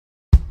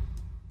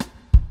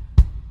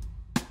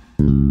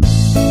Hello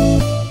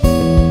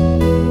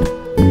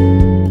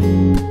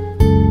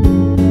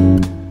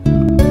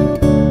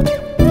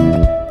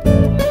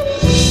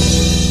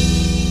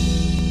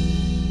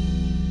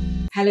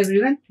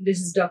everyone, this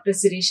is Dr.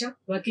 Shirisha,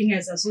 working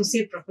as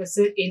Associate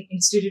Professor in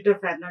Institute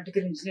of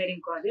Aeronautical Engineering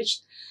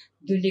College,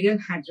 Dundigal,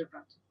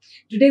 Hyderabad.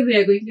 Today we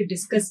are going to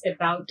discuss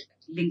about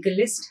linked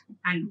list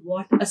and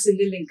what a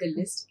single linked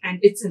list and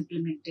its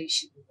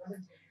implementation.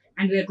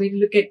 And we are going to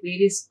look at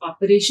various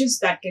operations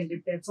that can be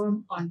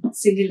performed on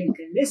single linked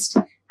list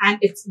and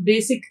its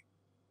basic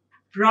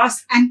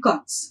pros and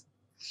cons.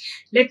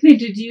 Let me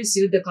introduce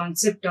you the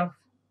concept of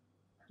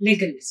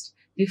linked list.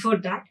 Before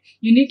that,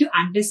 you need to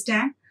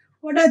understand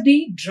what are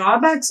the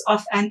drawbacks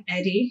of an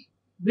array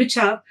which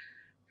have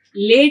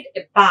laid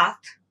a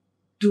path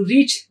to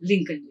reach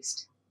linked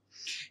list.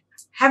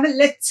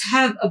 Let's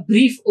have a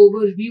brief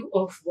overview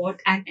of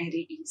what an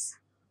array is.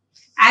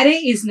 Array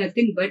is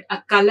nothing but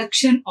a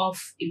collection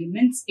of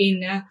elements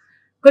in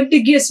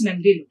contiguous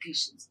memory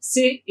locations.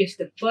 Say if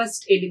the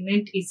first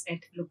element is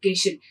at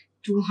location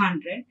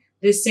 200,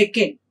 the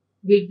second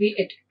will be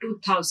at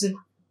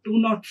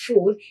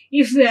 2204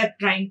 if we are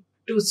trying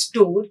to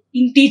store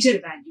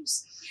integer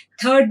values.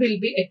 Third will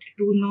be at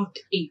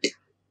 208.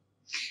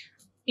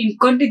 In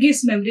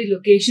contiguous memory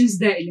locations,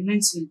 the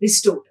elements will be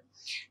stored.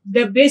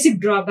 The basic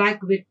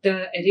drawback with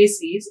the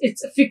arrays is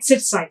it's a fixed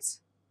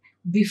size.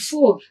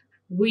 Before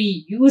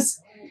we use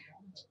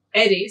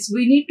arrays,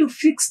 we need to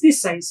fix the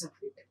size of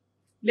it.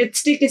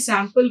 Let's take a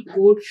sample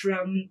code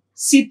from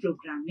C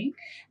programming.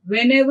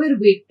 Whenever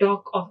we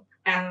talk of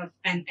an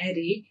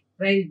array,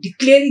 while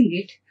declaring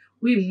it,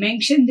 we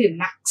mention the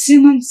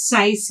maximum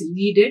size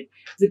needed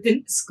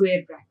within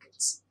square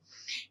brackets.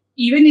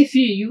 Even if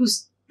you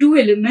use 2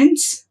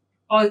 elements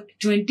or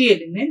 20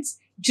 elements,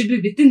 it should be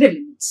within the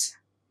limits.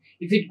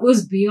 If it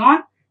goes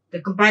beyond,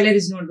 the compiler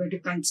is not going to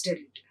consider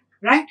it,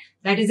 right?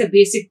 That is a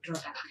basic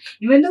drawback.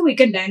 Even though we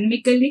can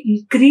dynamically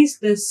increase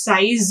the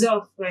size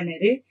of an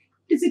array,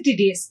 it is a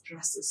tedious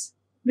process.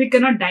 We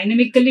cannot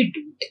dynamically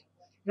do it,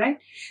 right?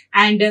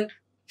 And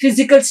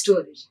physical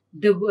storage.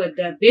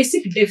 The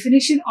basic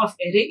definition of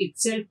array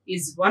itself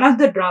is one of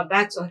the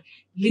drawbacks or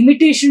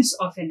limitations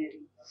of an array.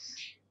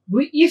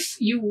 If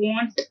you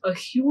want a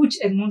huge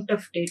amount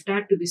of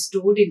data to be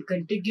stored in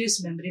contiguous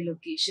memory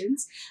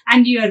locations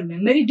and your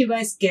memory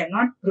device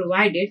cannot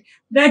provide it,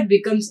 that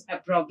becomes a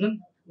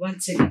problem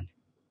once again,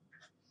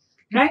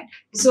 right?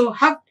 So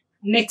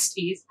next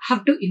is how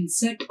to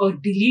insert or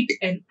delete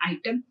an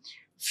item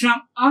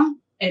from an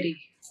array.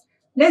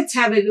 Let's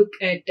have a look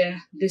at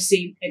the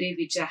same array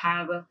which I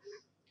have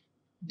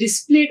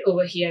displayed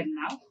over here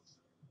now.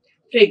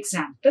 For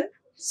example,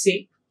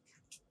 say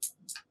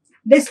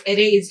this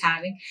array is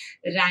having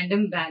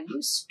random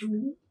values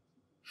 2,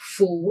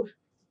 4,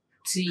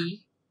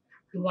 3,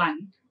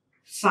 1,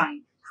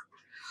 5.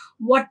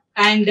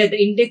 And the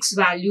index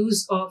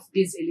values of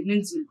these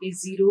elements will be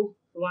 0,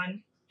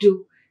 1,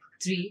 2,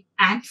 3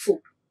 and 4.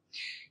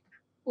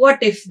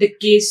 What if the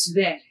case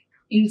where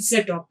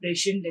insert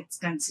operation, let's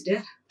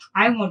consider,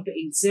 I want to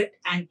insert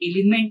an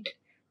element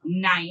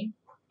 9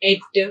 at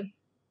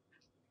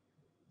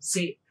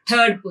say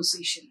third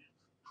position,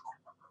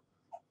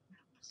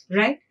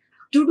 right?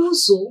 To do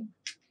so,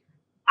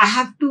 I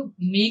have to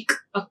make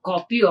a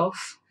copy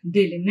of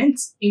the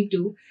elements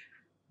into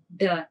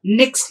the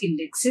next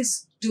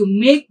indexes to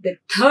make the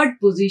third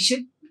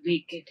position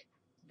vacant.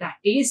 That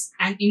is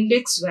an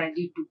index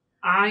value 2.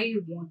 I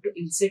want to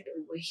insert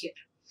over here.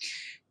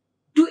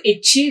 To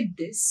achieve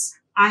this,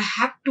 I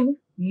have to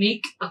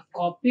make a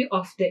copy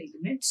of the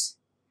elements.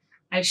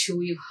 I'll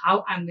show you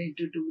how I'm going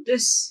to do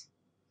this,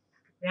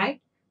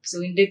 right?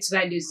 So index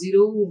value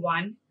 0,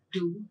 1,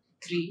 2,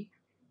 3,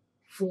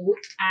 4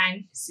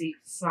 and say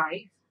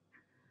 5.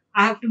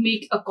 I have to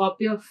make a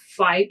copy of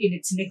 5 in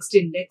its next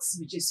index,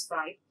 which is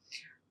 5.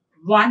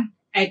 1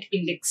 at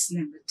index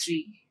number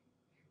 3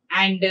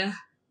 and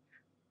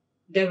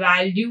the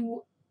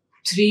value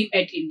 3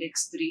 at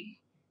index 3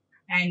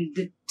 and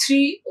the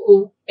 3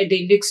 at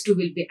the index 2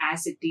 will be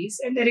as it is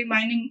and the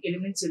remaining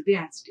elements will be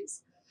as it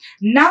is.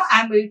 Now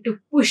I'm going to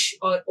push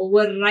or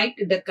overwrite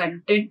the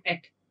content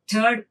at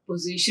third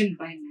position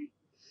by 9.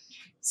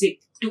 See,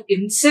 to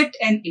insert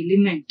an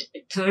element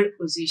at third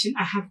position,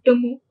 I have to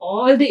move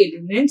all the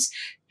elements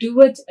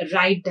towards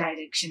right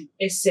direction,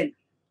 SL,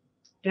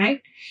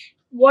 right?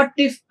 What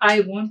if I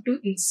want to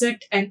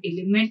insert an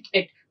element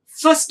at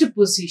first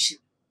position?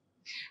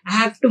 I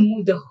have to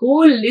move the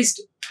whole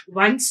list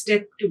one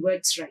step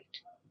towards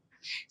right.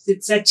 So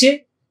it's such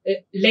a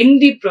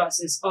lengthy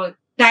process or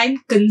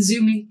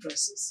time-consuming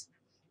process.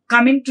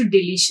 Coming to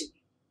deletion.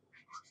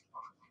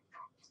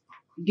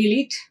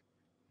 Delete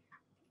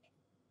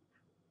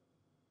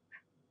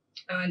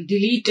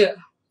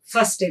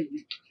first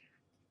element.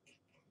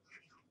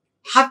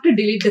 Have to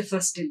delete the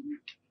first element.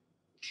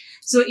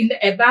 So in the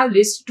above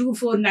list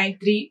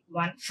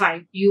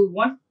 249315, you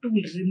want to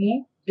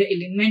remove the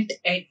element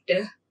at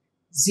the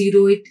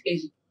 0th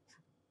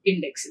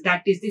index.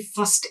 That is the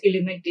first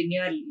element in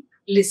your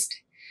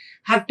list.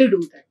 Have to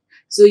do that.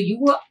 So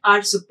you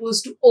are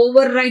supposed to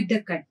overwrite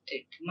the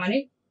content.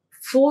 Money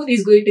 4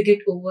 is going to get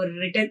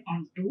overwritten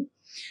on 2.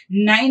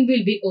 9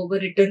 will be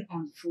overwritten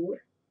on 4.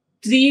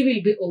 3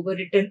 will be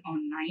overwritten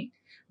on 9.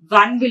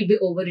 1 will be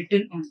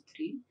overwritten on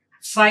 3.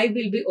 5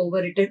 will be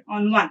overwritten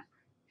on 1.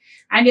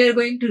 And you are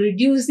going to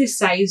reduce the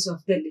size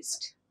of the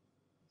list.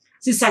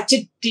 See, such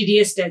a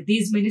tedious task.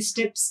 These many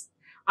steps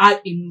are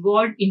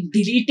involved in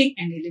deleting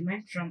an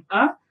element from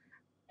a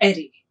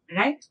array,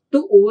 right?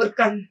 To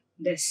overcome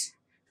this,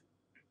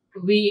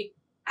 we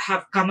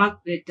have come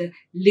up with a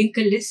linked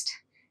list,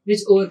 which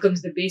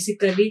overcomes the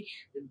basically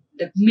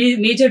the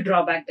major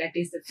drawback, that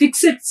is the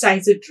fixed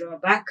size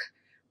drawback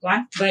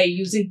one, by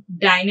using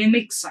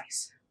dynamic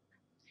size.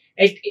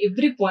 At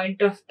every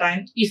point of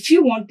time, if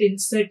you want to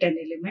insert an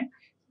element,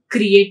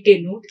 create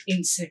a node,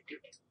 insert it.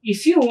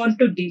 If you want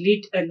to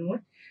delete a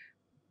node,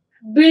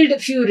 build a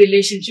few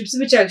relationships,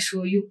 which I'll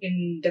show you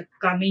in the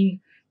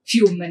coming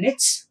few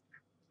minutes.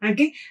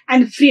 Okay,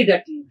 and free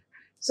that node.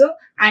 So,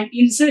 and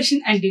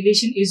insertion and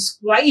deletion is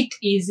quite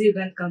easy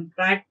when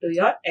compared to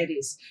your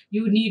arrays.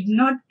 You need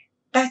not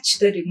touch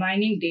the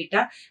remaining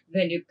data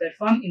when you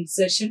perform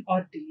insertion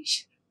or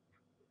deletion.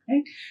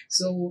 Right?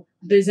 So,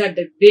 these are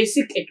the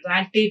basic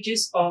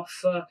advantages of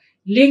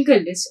linked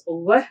list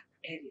over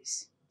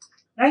arrays.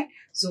 Right?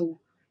 So,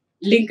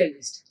 linked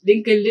list.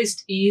 Linked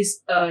list is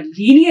a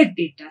linear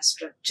data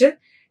structure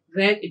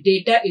where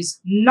data is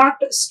not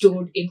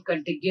stored in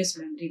contiguous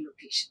memory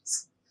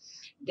locations.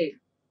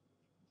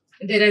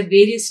 There are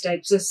various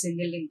types of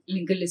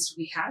linked list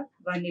we have.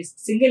 One is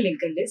single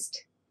linked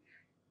list,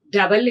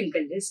 double linked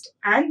list,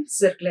 and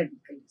circular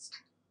linked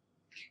list.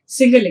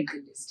 Single linked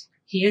list.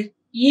 Here,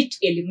 each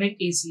element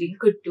is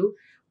linked to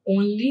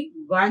only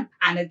one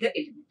another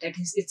element, that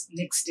is its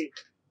next state.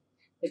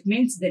 That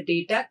means the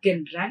data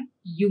can run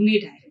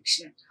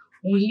unidirectional,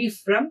 only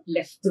from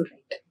left to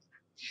right.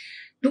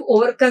 To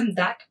overcome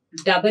that,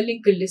 double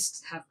linked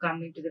lists have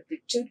come into the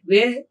picture,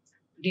 where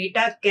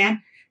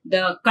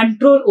the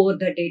control over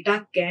the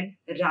data can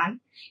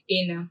run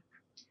in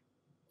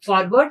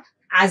forward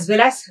as well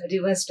as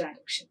reverse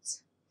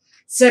directions.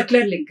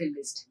 Circular linked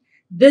list.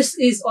 This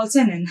is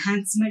also an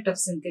enhancement of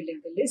single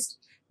linked list,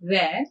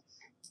 where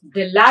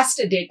the last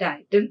data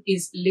item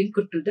is linked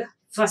to the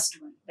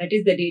first one. That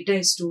is, the data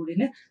is stored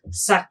in a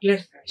circular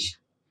fashion.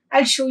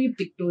 I'll show you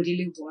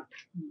pictorially what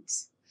it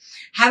means.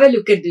 Have a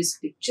look at these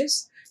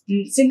pictures.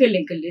 Single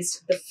linked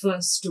list, the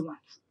first one.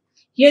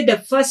 Here the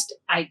first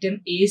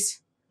item is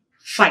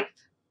 5.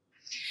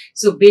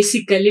 So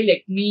basically,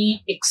 let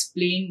me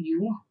explain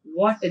you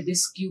what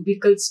this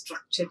cubical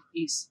structure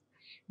is.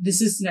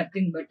 This is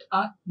nothing but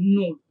a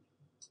node.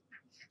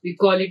 We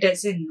call it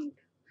as a node.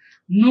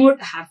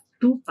 Node have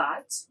two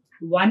parts.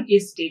 One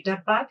is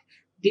data part,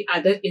 the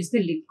other is the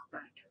link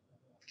part.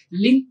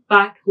 Link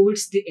part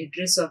holds the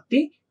address of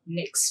the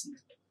next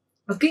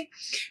node. Okay,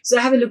 so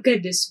have a look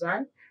at this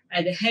one.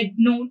 At the head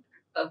node,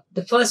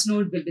 the first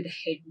node will be the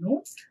head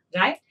node,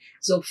 right?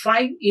 So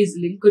 5 is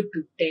linked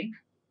to 10.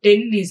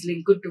 10 is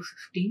linked to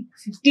 15.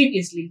 15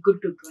 is linked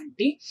to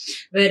 20.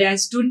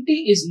 Whereas 20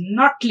 is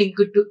not linked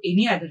to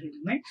any other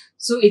element.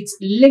 So its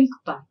link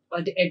part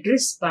or the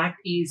address part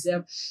is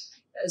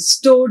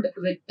stored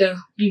with the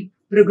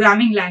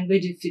programming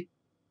language. If you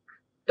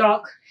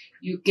talk,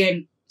 you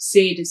can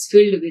say it is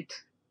filled with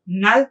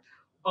null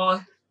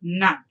or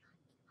none.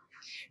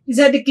 These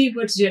are the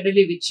keywords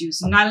generally which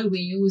use. Null we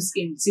use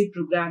in C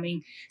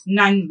programming,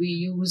 none we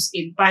use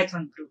in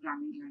Python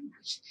programming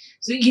language.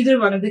 So either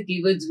one of the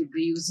keywords would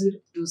be used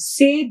to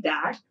say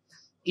that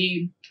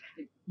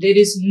there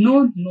is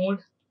no node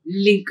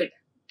linked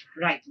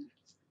right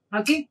now.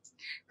 Okay,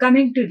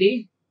 coming to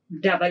the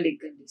double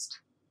linked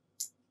list.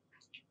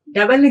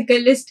 Double linked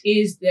list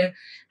is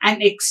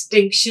an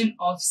extension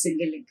of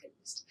single linked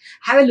list.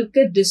 Have a look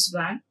at this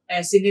one.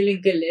 A single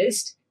linked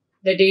list,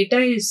 the data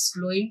is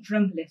flowing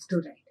from left to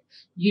right.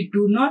 You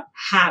do not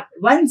have,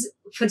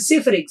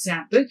 for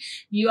example,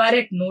 you are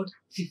at node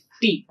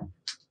 15.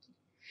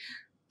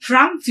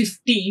 From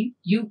 15,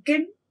 you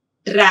can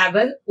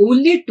travel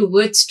only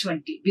towards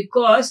 20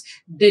 because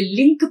the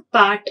link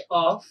part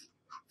of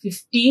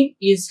 15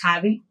 is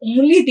having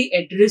only the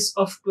address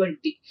of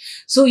 20.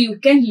 So you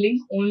can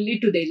link only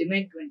to the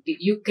element 20.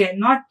 You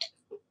cannot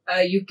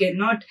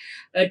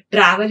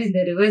travel in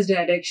the reverse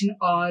direction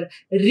or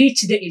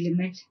reach the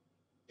element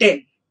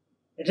 10,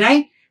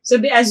 right? So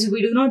as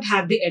we do not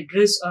have the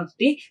address of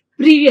the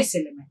previous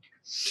element.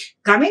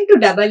 Coming to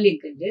double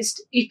linked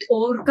list, it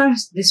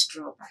overcomes this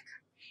drawback.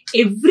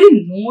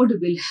 Every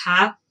node will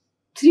have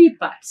 3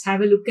 parts.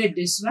 Have a look at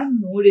this one.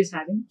 Node is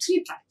having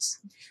 3 parts,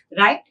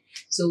 right?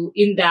 So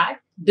in that,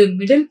 the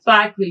middle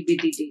part will be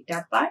the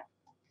data part.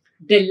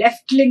 The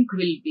left link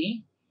will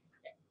be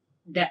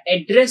the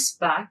address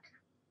part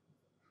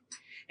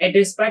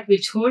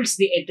which holds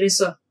the address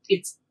of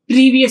its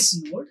previous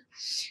node,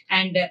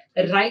 and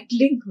right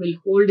link will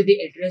hold the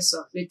address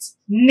of its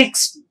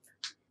next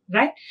node,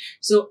 right?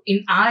 So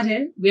in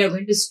RL, we are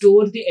going to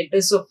store the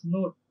address of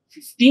node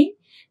 15,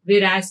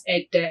 whereas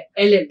at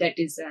LL, that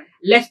is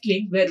left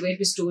link, we are going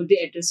to store the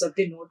address of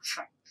the node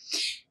 5.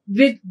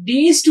 With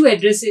these two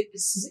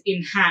addresses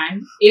in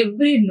hand,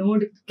 every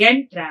node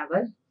can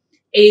travel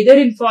either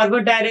in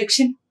forward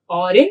direction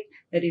or in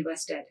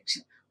reverse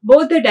direction.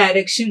 Both the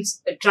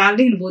directions,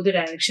 traveling in both the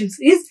directions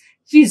is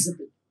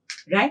feasible,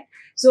 right?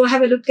 So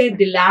have a look at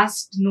the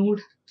last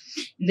node.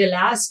 In the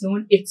last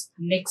node, its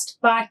next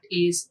part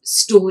is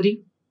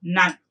storing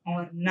none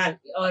or null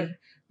or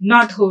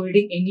not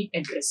holding any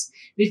address,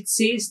 which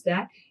says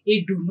that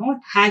it do not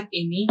have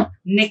any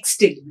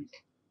next element,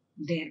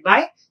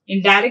 thereby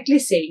indirectly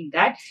saying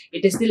that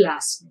it is the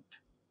last node.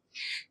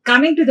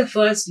 Coming to the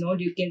first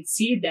node, you can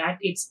see that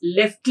its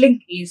left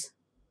link is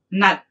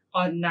null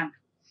or none,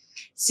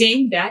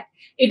 saying that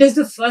it is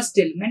the first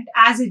element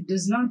as it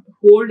does not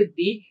hold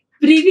the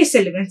previous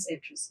element's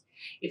address.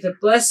 If a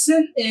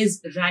person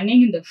is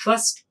running in the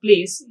first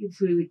place, if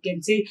we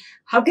can say,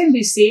 how can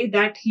we say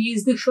that he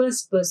is the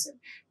first person?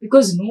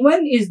 Because no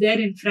one is there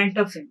in front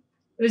of him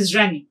who is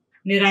running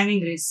in a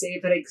running race, say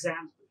for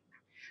example,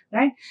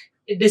 right?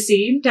 At the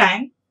same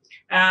time,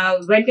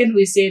 when can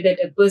we say that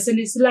a person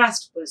is the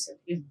last person?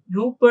 If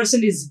no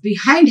person is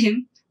behind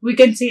him, we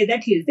can say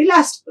that he is the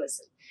last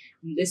person.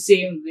 In the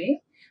same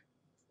way,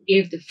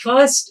 if the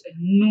first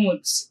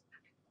node's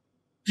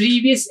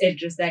previous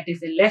address, that is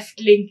the left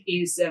link,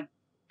 is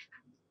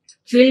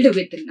filled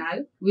with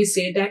null, we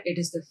say that it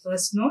is the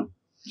first node.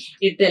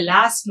 If the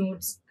last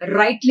node's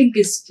right link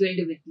is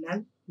filled with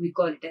null, we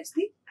call it as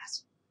the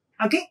last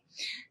node. Okay.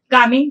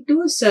 Coming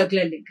to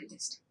circular linked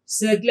list.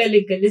 Circular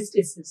linked list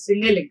is a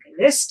single linked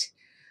list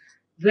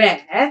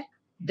where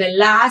the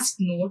last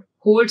node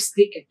holds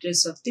the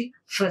address of the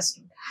first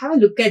node. Have a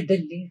look at the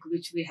link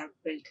which we have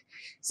built.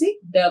 See,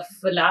 the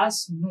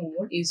last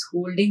node is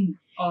holding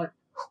or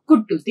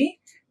hooked to the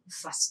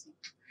first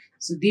node.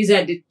 So these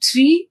are the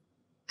three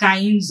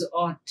kinds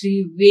or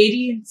three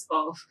variants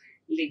of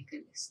linked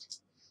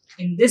list.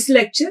 In this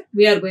lecture,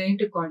 we are going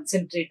to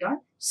concentrate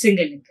on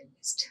single linked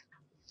list,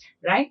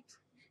 right?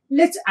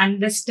 Let's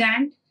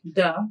understand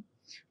the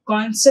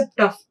concept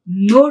of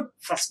node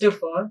first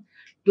of all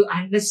to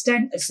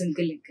understand a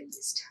single linked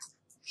list.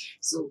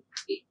 So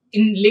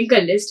in linked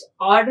list,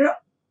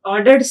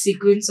 ordered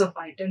sequence of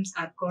items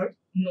are called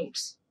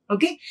nodes.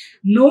 Okay,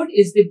 node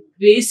is the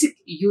basic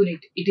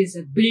unit. It is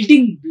a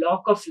building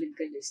block of linked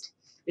list,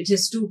 which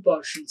has two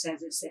portions,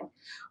 as I said.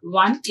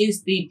 One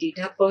is the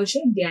data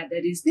portion, the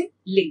other is the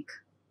link.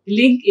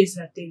 Link is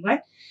nothing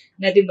but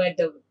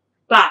the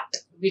path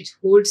which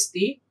holds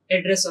the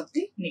address of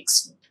the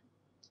next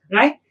node,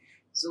 right?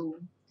 So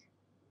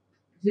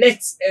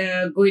let's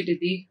go into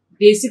the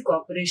basic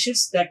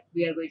operations that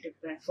we are going to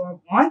perform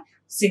on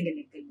single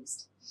linked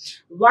list.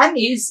 One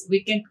is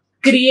we can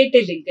create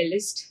a linked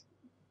list.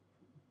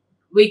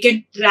 We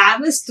can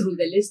traverse through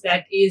the list,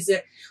 that is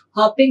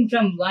hopping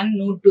from one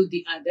node to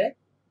the other,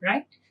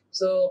 right?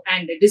 So,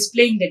 and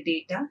displaying the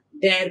data,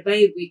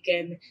 thereby we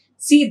can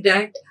see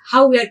that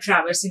how we are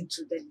traversing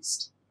through the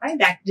list, right?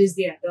 That is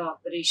the other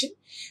operation.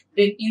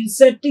 Then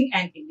inserting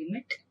an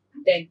element,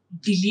 then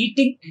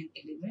deleting an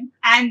element,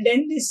 and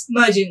then this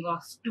merging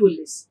of two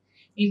lists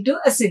into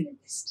a single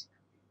list.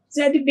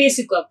 So, are the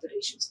basic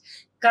operations.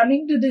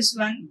 Coming to this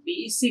one,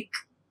 basic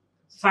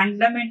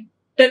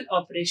fundamental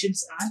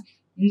operations are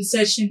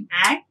insertion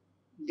and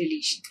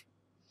deletion.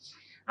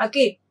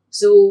 Okay,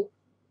 so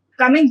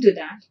coming to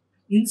that,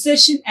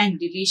 insertion and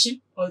deletion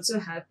also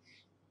have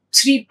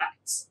three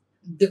parts.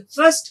 The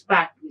first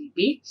part will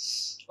be,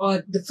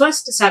 or the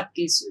first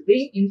subcase will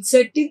be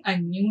inserting a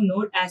new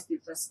node as the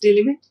first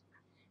element.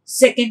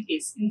 Second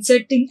is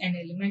inserting an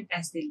element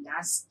as the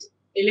last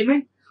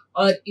element,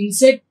 or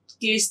insert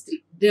case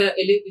 3,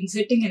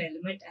 inserting an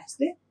element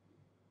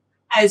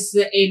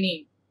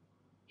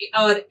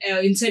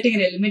inserting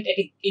an element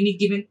at any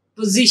given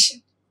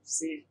position,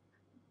 say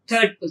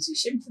third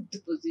position,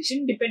 fifth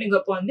position, depending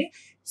upon the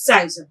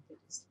size of the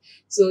list.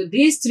 So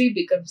these three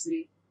becomes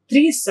the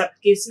three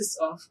subcases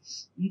of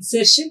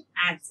insertion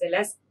as well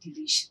as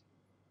deletion.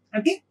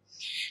 Okay,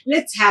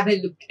 let's have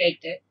a look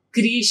at the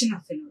creation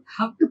of a node.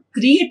 How to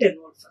create a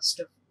node first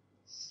of all.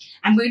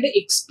 I'm going to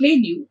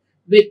explain you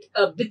with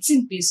bits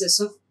and pieces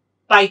of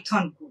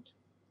Python code.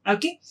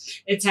 Okay,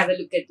 let's have a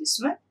look at this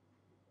one.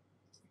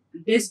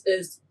 This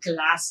is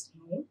class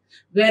node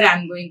where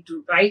I'm going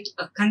to write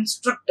a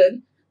constructor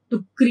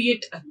to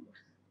create a node.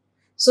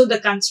 So the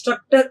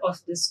constructor of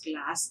this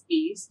class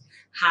is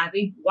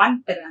having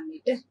one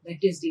parameter, that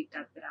is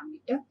data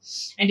parameter,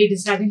 and it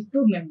is having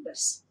two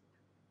members.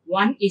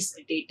 One is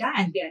data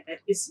and the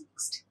other is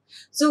next.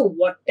 So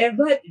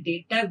whatever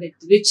data with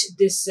which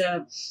this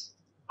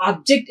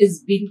object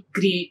is being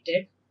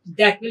created,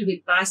 that will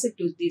be passed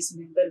to this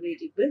member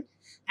variable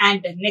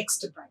and the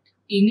next part.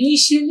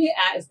 Initially,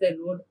 as the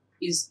node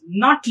is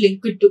not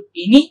linked to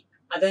any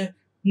other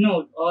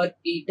node or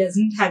it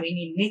doesn't have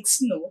any next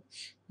node,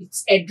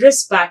 its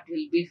address part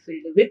will be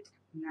filled with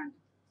none.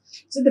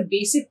 So the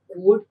basic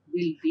code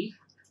will be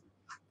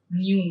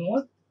new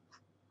node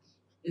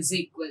is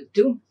equal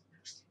to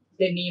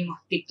the name of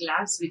the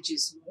class, which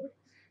is node,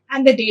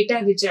 and the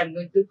data which I'm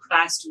going to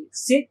pass to it,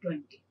 say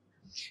 20.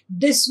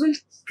 This will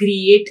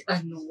create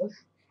a node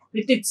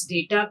with its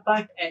data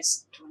part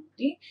as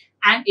 20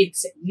 and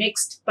its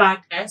next part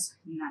as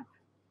none.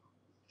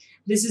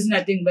 This is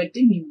nothing but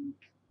a new node.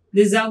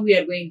 This is how we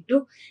are going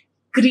to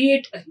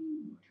create a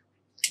new node.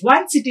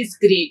 Once it is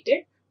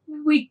created,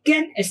 we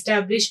can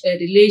establish a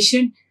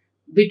relation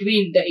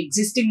between the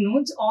existing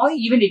nodes, or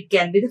even it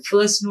can be the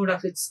first node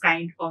of its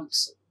kind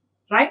also,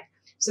 right?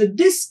 So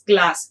this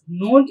class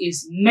node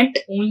is meant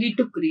only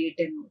to create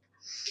a node.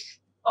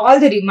 All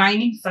the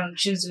remaining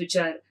functions which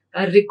are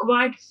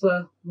required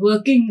for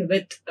working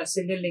with a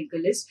single linked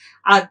list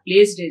are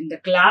placed in the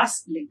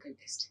class linked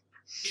list,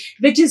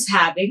 which is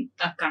having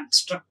a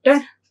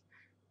constructor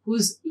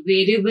whose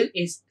variable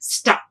is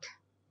start,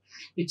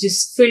 which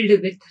is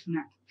filled with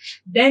none.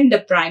 Then the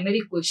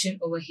primary question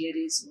over here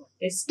is, what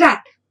is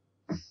start?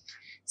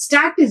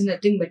 Start is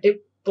nothing but a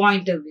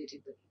pointer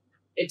variable.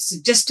 It's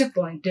just a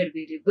pointer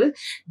variable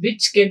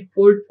which can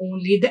hold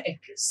only the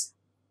address.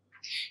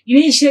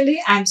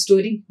 Initially, I am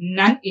storing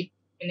none in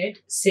it,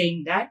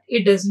 saying that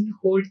it doesn't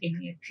hold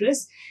any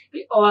address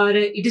or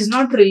it is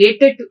not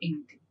related to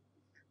anything.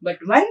 But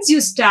once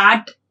you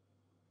start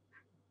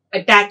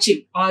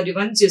attaching, or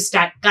once you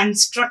start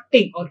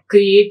constructing or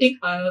creating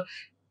a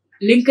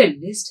linked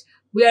list,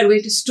 we are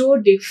going to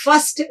store the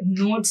first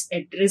node's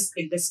address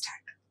in the stack.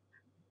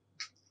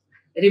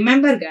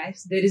 Remember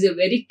guys, there is a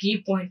very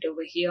key point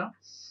over here.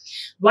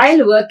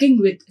 While working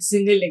with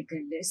single linked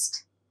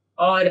list,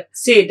 or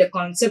say the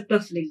concept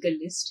of linked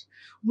list,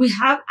 we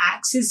have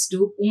access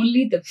to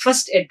only the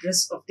first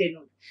address of the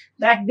node.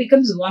 That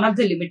becomes one of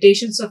the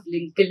limitations of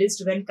linked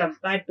list when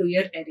compared to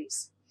your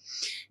arrays.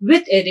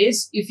 With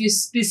arrays, if you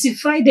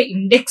specify the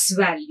index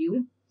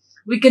value,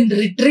 we can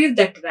retrieve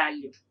that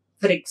value.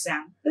 For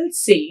example,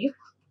 say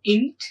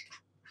int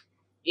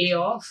a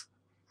of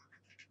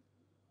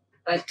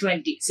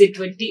 20. Say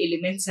 20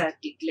 elements are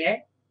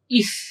declared.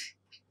 If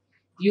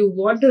you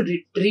want to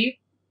retrieve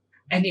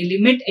an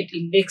element at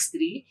index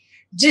 3,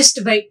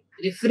 just by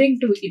referring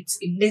to its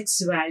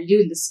index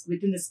value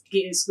within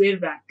the square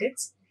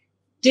brackets,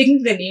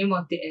 taking the name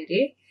of the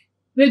array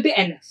will be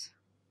enough.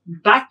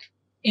 But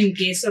in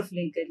case of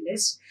linked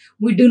list,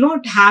 we do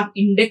not have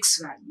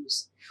index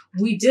values.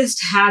 We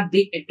just have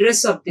the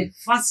address of the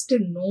first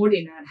node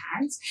in our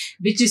hands,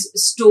 which is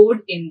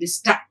stored in the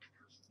start.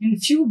 In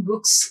few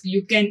books,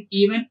 you can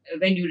even,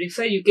 when you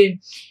refer, you can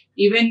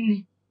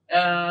even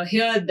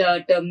hear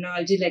the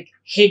terminology like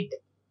head,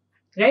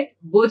 right?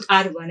 Both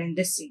are one and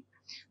the same.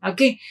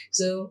 Okay,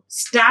 so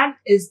start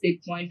is the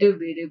pointer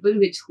variable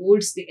which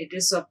holds the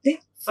address of the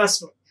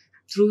first node,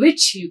 through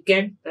which you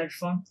can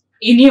perform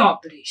any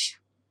operation.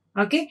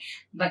 Okay,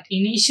 but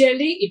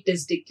initially it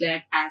is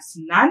declared as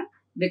none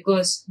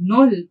because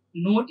no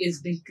node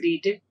is being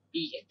created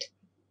yet,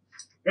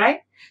 right?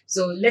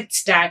 So let's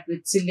start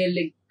with single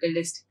linked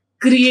list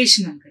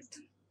creation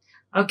algorithm.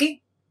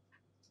 Okay,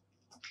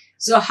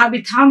 so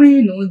with how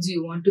many nodes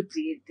you want to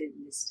create the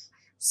list?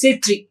 Say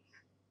 3.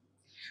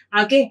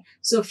 Okay,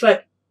 so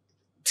for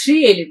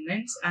 3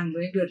 elements, I'm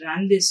going to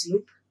run this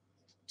loop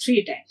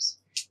 3 times.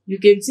 You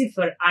can see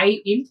for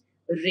I in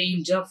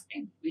range of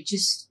n, which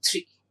is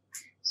 3.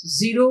 So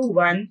 0,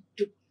 1,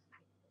 2.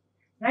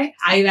 Right?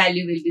 I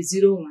value will be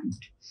 0, 1,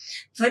 2.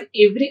 For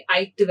every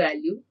ith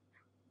value,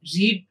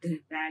 read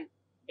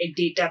a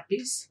data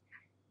piece.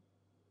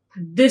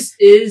 This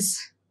is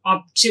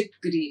object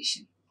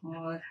creation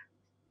or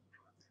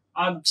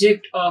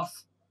object of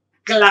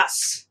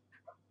class.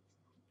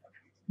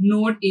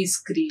 Node is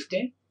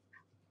created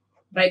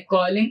by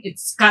calling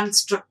its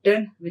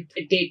constructor with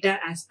data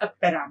as a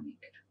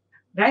parameter,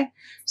 right?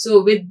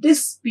 So with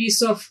this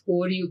piece of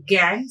code, you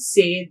can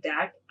say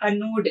that a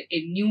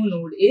new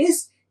node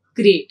is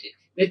created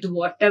with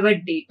whatever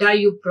data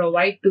you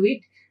provide to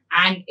it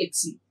and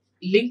its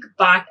link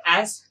part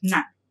as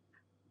none.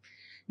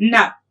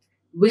 Now,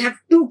 we have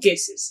 2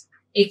 cases.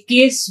 A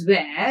case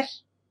where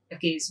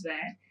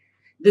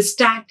the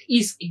start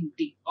is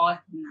empty or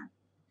none.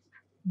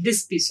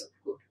 This piece of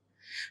code.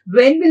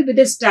 When will be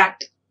the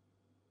start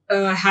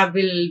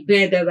will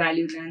bear the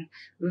value none?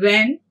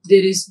 When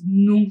there is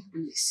no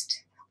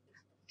list.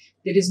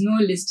 There is no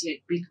list yet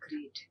been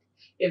created.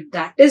 If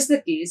that is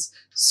the case,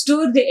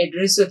 store the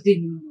address of the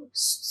new node.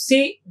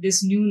 Say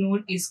this new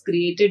node is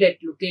created at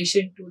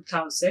location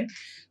 2000.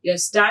 Your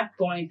start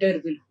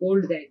pointer will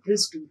hold the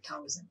address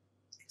 2000,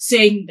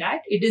 saying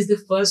that it is the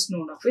first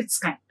node of its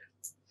kind.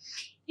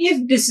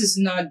 If this is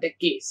not the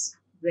case,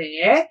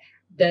 where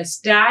the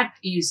start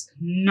is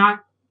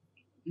not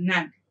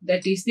none,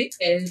 that is the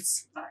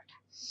else part,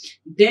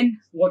 then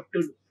what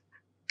to do?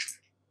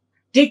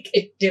 Take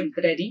a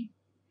temporary,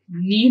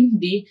 name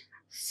the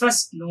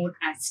first node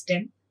as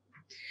temp,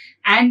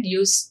 and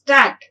you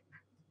start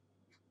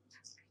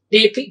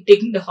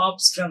taking the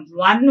hops from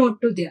one node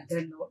to the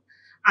other node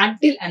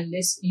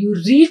unless you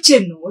reach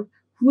a node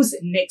whose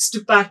next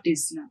part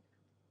is none.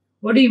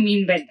 What do you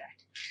mean by that?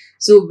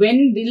 So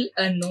when will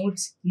a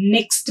node's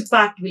next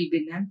part will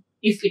be none?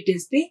 If it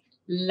is the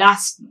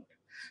last node.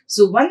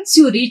 So once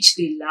you reach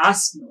the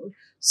last node,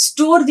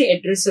 store the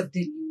address of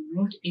the new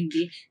node in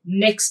the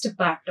next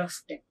part of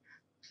temp.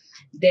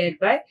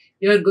 Thereby,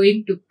 you are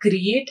going to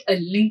create a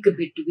link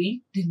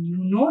between the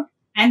new node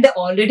and the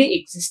already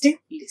existing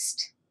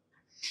list.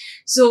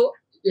 So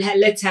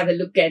let's have a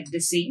look at the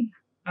scene,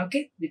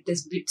 okay, with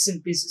this bits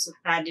and pieces of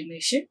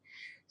animation.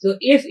 So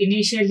if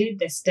initially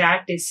the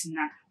start is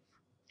none,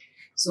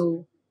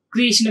 so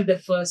creation of the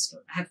first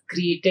node, I have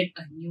created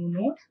a new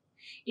node.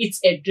 Its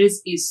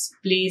address is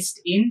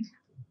placed in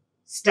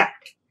start,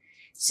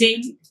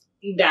 saying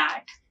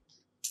that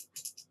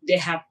they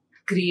have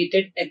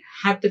created a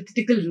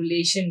hypothetical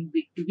relation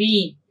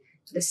between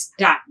the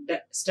start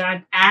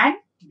and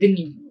the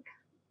new node.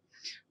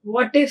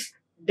 What if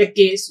the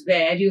case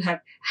where you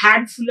have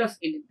handful of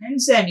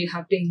elements and you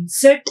have to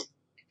insert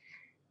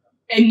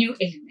a new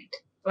element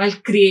while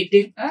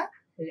creating a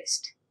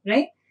list,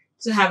 right?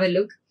 So have a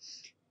look.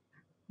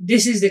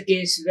 This is the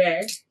case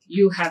where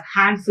you have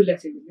handful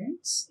of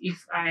elements.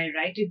 If I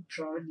write it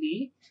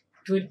broadly,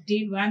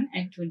 21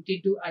 and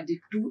 22 are the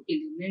two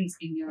elements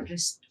in your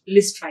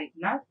list right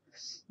now.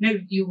 Now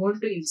you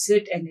want to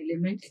insert an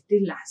element at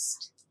the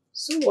last.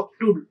 So what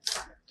to do?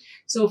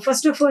 So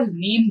first of all,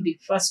 name the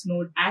first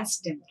node as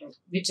temporary,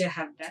 which I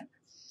have done.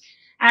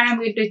 And I'm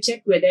going to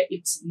check whether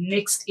its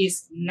next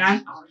is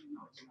none or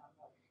not.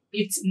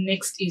 Its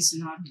next is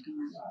not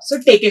none.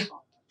 So take a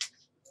hop.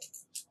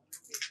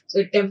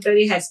 So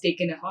temporary has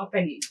taken a hop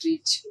and it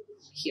reached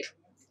here.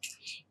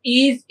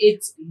 Is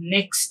its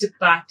next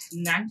part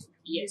none?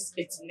 Yes,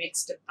 its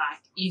next part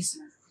is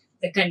none.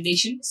 The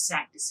condition is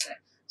satisfied.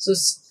 So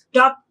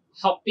stop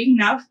hopping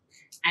now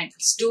and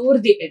store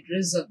the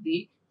address of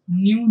the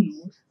new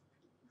node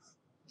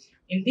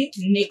in the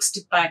next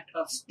part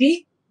of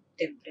the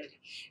temporary.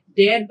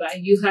 Thereby,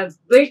 you have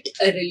built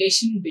a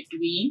relation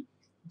between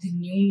the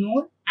new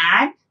node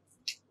and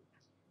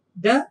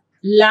the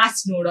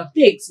last node of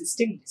the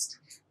existing list.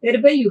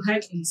 Thereby, you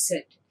have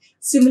insert.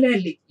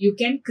 Similarly, you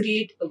can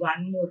create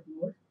one more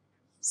node.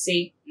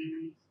 Say,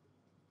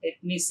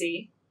 let me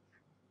say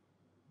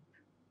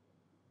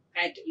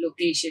at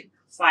location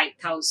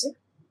 5000.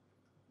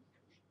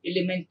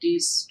 Element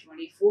is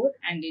 24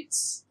 and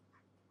it's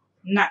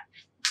none.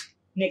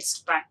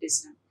 Next part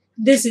is none.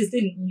 This is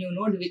the new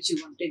node which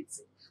you want to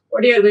insert.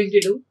 What you are going to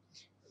do?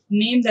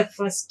 Name the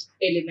first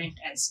element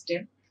as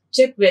temp.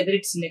 Check whether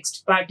its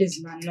next part is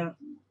none or not.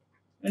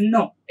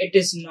 No, it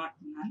is not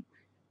none.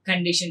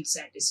 Condition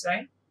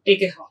satisfied.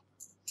 Take a hop.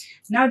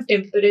 Now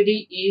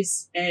temporary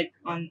is the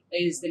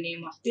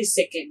name of the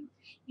second.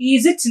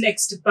 Is its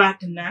next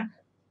part none?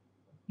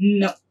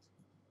 No.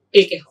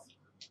 Take a hop.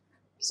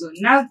 So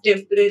now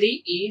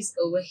temporary is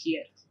over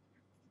here.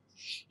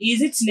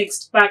 Is its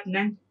next part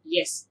none?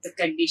 Yes, the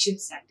condition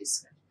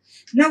satisfied.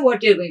 Now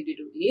what you're going to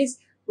do is,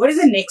 what is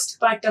the next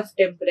part of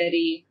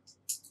temporary?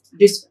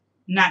 This one,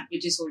 none,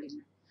 which is holding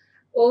none.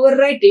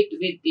 Overwrite it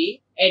with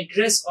the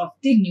address of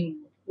the new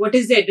node. What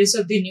is the address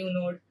of the new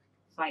node?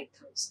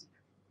 5000.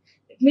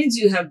 It means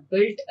you have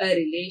built a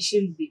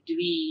relation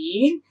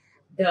between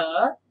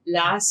the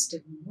last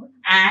node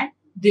and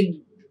the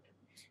new node.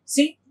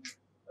 See,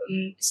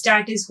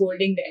 start is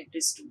holding the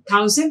address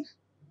 2000.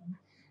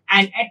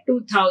 And at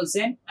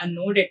 2000, a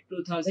node at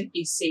 2000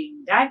 is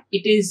saying that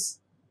its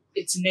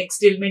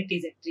next element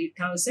is at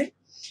 3000.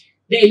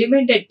 The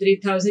element at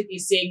 3000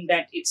 is saying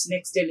that its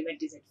next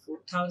element is at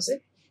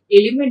 4000.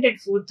 Element at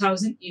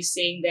 4000 is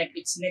saying that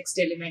its next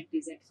element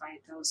is at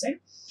 5000.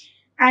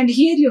 And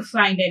here you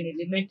find an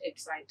element at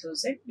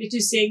 5000, which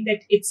is saying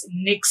that its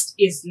next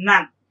is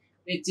none,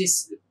 which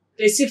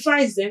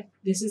specifies that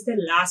this is the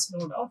last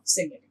node of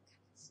single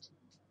list.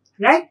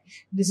 Right?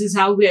 This is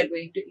how we are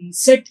going to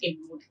insert a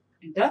node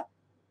in the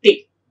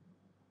tail,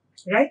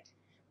 right?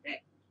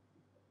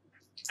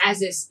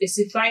 As I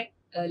specified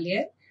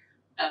earlier,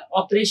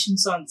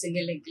 operations on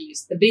single linked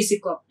list, the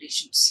basic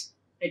operations,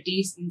 that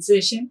is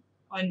insertion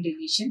and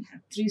deletion, have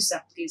three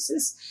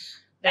subcases.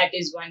 That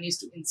is, one is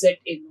to insert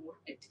a node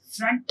at the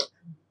front,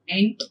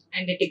 end,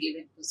 and at a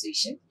given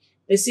position.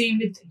 The same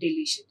with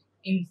deletion,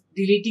 in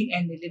deleting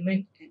an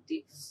element at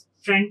the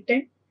front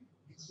end,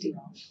 the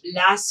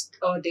last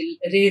or the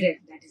rear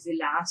end, that is the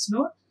last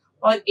node,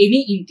 or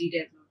any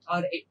interior node,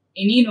 or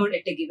any node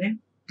at a given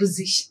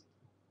position.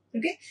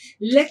 Okay,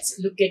 let's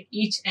look at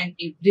each and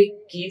every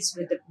case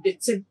with the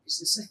bits and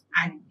pieces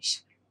of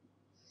animation.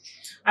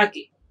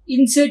 Okay,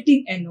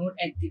 inserting a node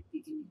at the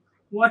beginning.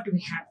 What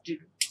we have to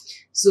do?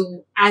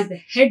 So, as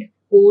the head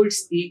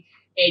holds the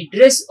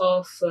address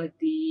of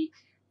the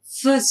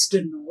first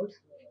node,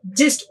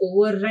 just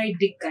override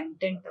the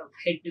content of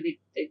head with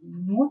the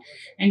node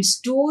and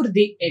store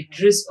the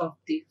address of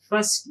the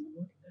first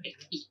node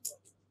at E.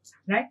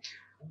 Right?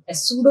 A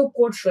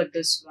pseudocode for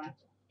this one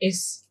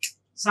is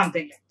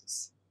something like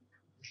this.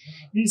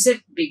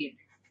 Insert begin.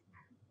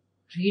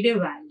 Read a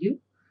value,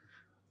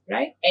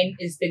 right? N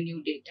is the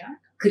new data.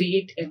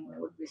 Create a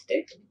node with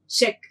it.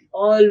 Check.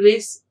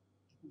 Always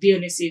be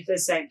on a safer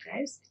side,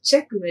 guys.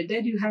 Check whether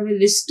you have a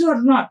list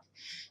or not.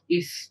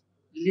 If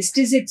list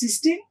is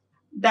existing,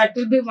 that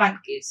will be one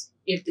case.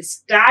 If the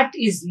start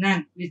is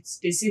none, which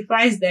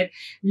specifies that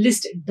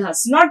list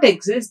does not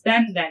exist,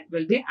 then that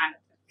will be another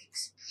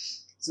case.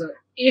 So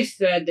if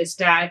the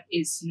start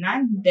is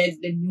none, then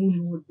the new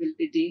node will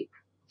be the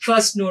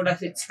first node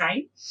of its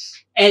kind.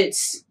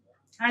 Else,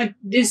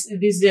 these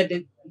are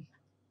the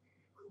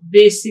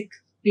basic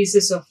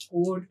pieces of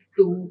code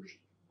to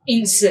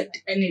insert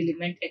an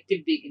element at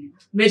the beginning,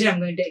 which I'm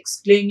going to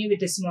explain you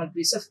with a small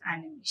piece of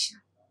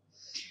animation.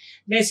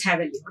 Let's have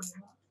a look.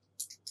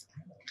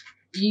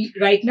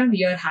 Right now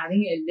we are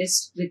having a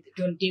list with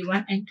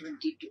 21 and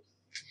 22.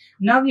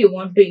 Now you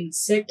want to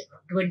insert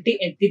 20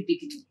 at the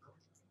beginning,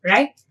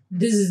 right?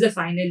 This is the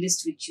final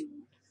list which you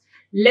want.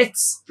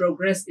 Let's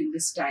progress in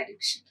this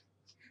direction.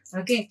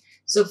 Okay,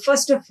 so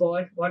first of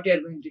all, what you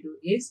are going to do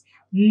is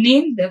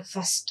name the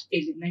first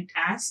element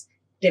as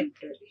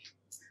temporary.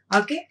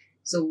 Okay,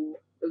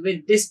 so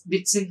with this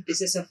bits and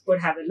pieces of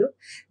code, have a look.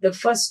 The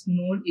first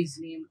node is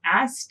named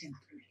as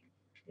temporary,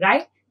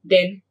 right?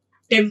 Then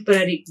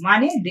temporary,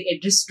 mane the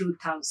address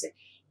 2000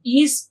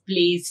 is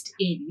placed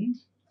in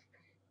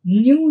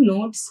new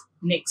node's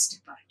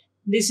next part.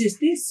 This is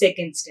the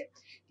second step.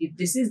 If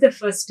this is the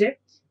first step,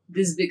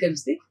 this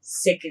becomes the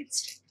second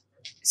step.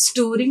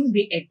 Storing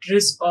the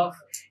address of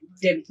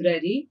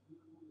temporary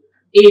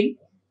in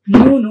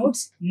new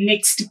node's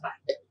next part.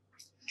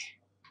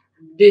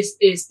 This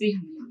is the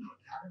new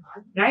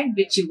node, right,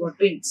 which you want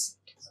to insert,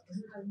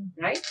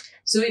 right?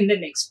 So in the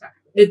next part,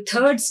 the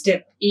third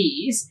step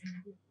is,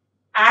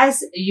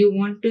 as you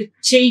want to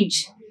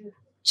change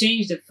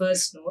the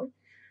first node,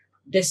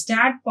 the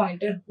start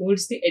pointer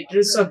holds the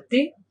address of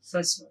the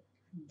first node.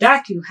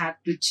 That you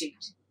have to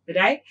change,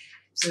 right?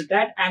 So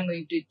that I'm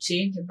going to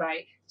change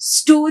by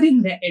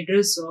storing the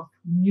address of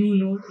new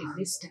node in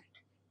the start.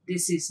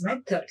 This is my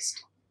third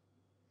step.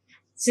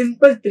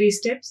 Simple 3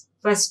 steps.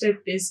 First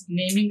step is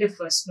naming the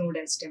first node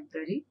as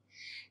temporary.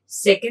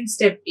 Second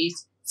step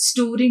is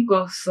storing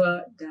of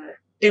the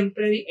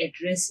temporary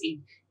address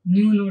in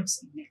new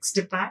node's next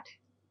part.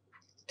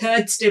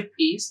 Third step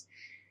is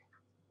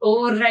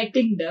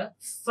overwriting the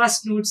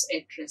first node's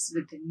address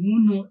with the new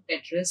node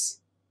address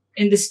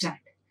in the start.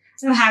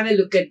 Now have a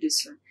look at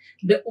this one.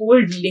 The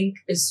old link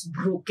is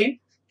broken.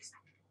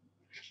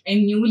 A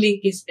new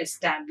link is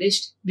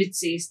established, which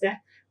says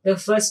that the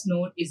first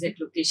node is at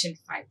location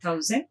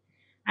 5000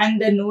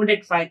 and the node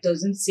at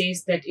 5000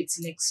 says that its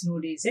next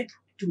node is at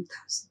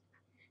 2000.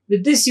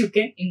 With this, you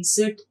can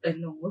insert a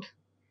node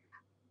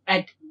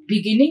at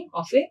beginning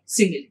of a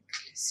single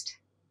linked list.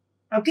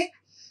 Okay.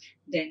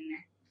 Then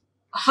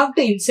how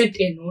to insert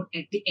a node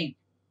at the end,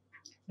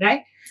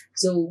 right?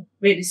 So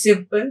very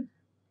simple.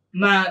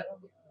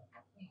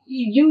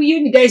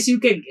 You guys, you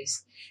can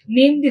guess.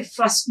 Name the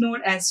first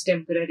node as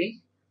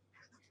temporary.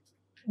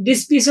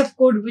 This piece of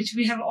code which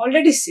we have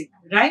already seen,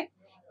 right?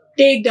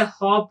 Take the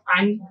hop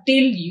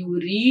until you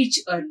reach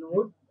a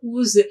node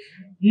whose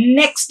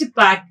next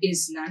part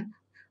is none.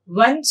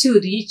 Once you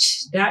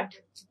reach that,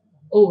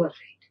 override.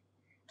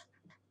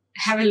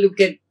 Have a look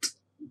at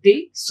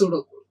the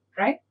pseudocode,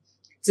 right?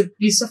 It's a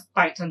piece of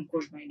Python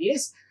code, my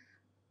dears.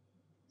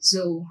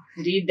 So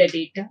read the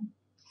data,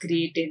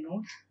 create a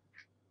node.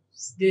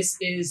 This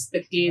is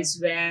the case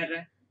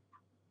where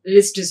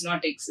list is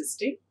not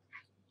existing.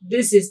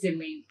 This is the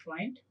main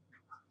point.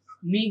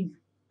 Make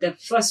the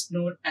first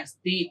node as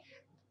the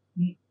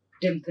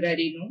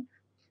temporary node.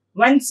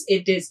 Once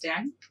it is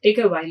done, take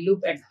a while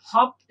loop and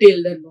hop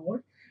till the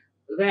node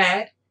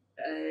where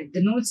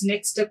the node's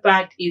next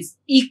part is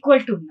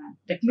equal to none.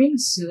 That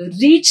means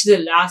reach the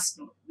last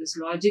node. This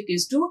logic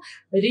is to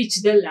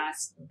reach the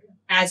last node.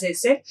 As I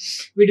said,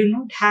 we do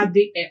not have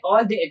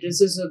all the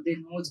addresses of the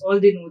nodes, all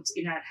the nodes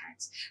in our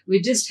hands. We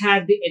just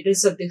have the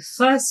address of the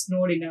first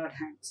node in our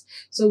hands.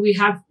 So we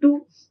have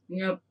to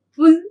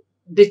pull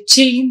the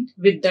chain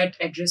with that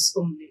address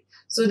only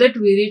so that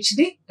we reach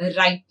the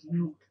right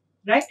node,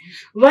 right?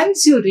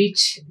 Once you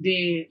reach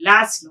the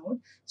last node,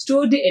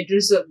 store the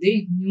address of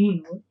the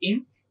new node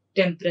in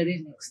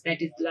temporary next,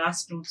 that is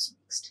last node's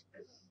next.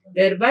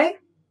 Thereby,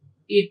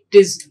 it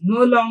is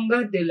no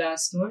longer the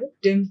last node,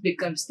 temp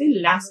becomes the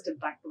last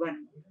but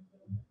one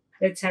node.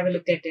 Let's have a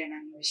look at an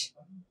animation.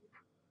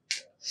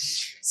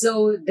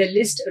 So the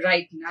list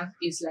right now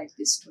is like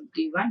this: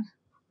 21,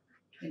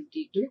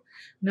 22.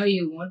 Now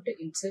you want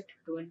to insert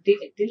 20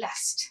 at the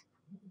last.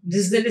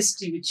 This is the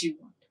list which you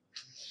want.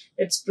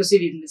 Let's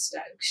proceed in this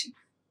direction,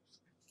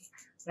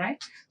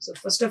 right? So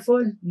first of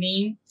all,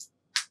 name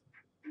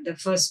the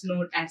first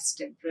node as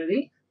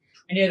temporary,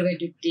 and you're going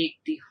to take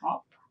the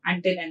hop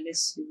until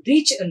unless you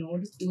reach a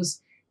node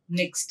whose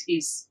next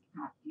is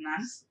not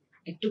none.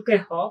 I took a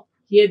hop.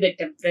 Here the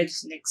temporary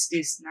next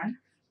is none.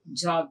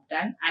 Job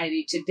done. I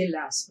reached the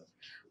last node.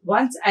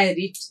 Once I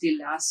reach the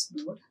last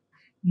node,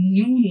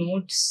 new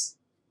nodes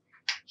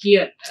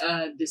here.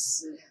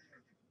 This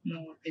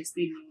node is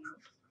the new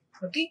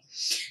node. Okay.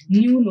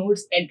 New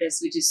node's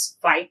address, which is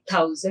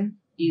 5000,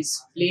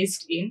 is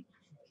placed in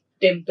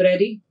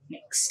temporary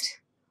next.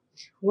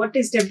 What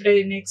is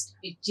temporary next?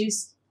 Which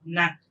is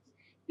none,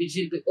 which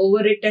will be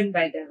overwritten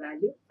by the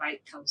value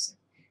 5000,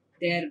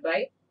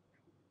 thereby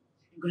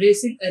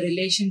gracing a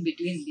relation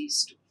between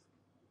these two.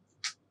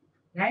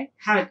 Right?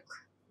 Have a look.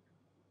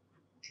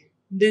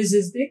 This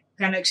is the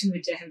connection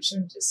which I have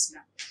shown just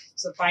now.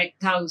 So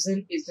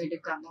 5000 is going to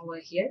come over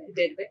here.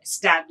 Thereby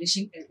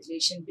establishing a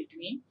relation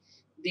between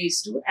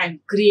these two and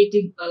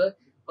creating a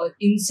or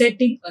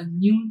inserting a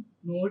new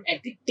node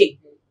at the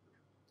table.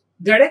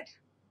 Got it?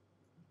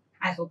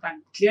 I hope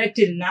I'm clear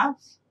till now.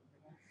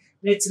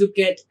 Let's look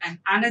at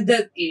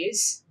another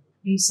case,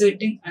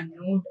 inserting a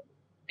node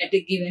at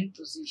a given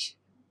position.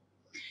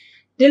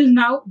 Till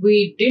now,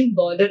 we didn't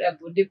bother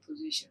about the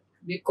position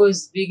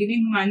because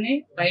beginning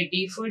money by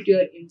default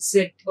you're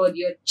insert or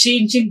you're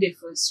changing the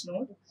first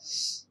node,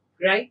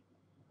 right?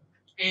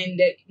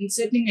 And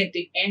inserting at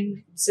the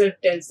end itself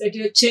tells that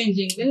you're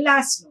changing the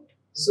last node.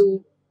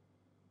 So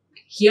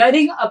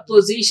hearing a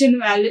position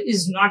value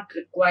is not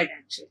required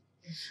actually.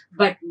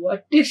 But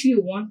what if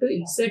you want to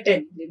insert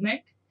an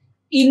element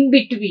in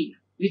between,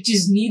 which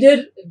is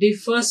neither the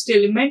first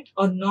element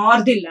or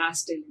nor the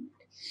last element?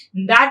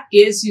 In that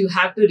case, you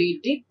have to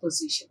read the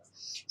position.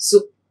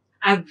 So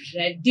I've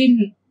read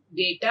the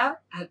data,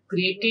 I've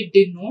created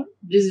the node.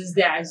 This is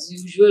the as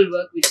usual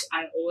work which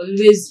I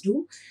always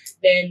do.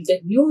 Then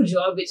the new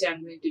job which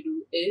I'm going to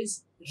do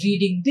is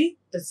reading the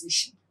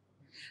position.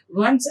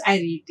 Once I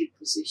read the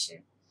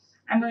position,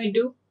 I'm going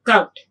to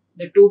count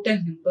the total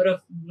number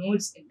of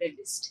nodes in the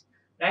list,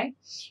 right?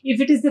 If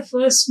it is the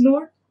first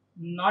node,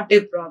 not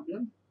a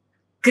problem,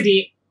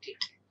 create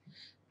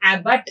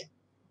it. But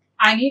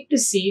I need to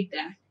see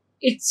that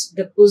it's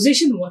the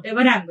position,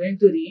 whatever I'm going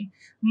to read,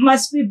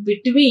 must be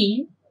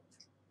between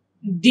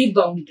the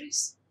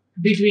boundaries,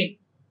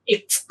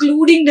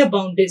 excluding the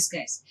boundaries,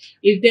 guys.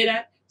 If there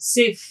are,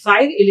 say,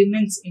 5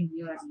 elements in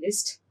your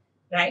list,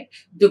 right,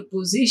 the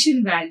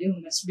position value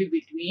must be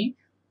between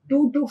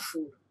 2 to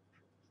 4.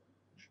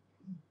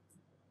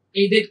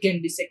 Either it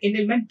can be second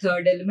element,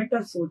 third element,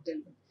 or fourth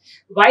element.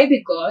 Why?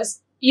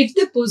 Because if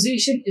the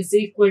position is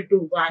equal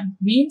to 1,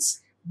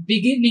 means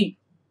beginning,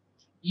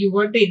 you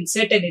want to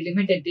insert an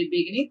element at the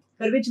beginning,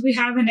 for which we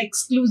have an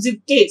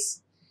exclusive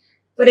case.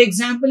 For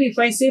example, if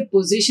I say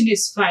position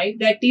is 5,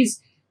 that is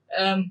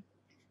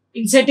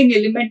inserting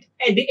element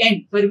at the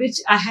end, for which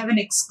I have an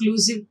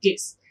exclusive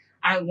case.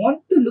 I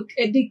want to look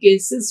at the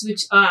cases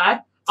which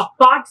are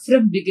apart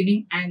from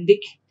beginning and the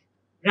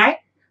end, right?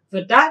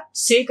 For that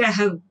sake, I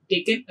have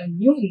taken a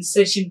new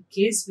insertion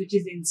case, which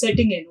is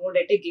inserting a node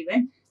at a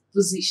given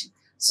position.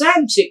 So I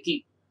am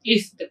checking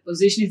if the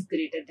position is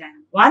greater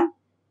than 1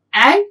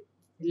 and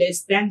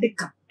less than the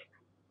count.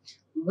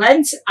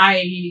 Once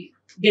I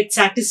get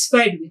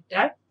satisfied with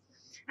that,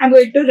 I'm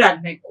going to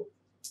run my code.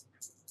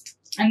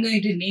 I'm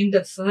going to name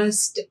the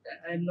first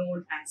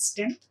node as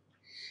temp.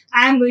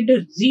 I'm going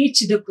to reach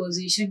the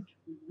position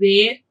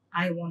where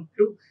I want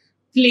to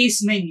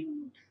place my new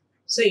node.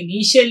 So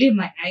initially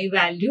my I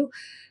value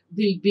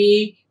will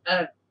be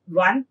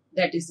 1,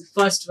 that is the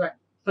first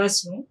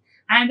node,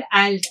 and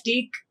I'll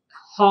take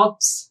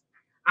hops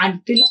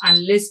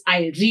unless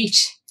I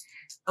reach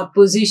a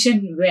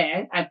position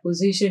where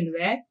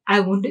I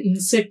want to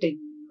insert a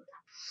new node.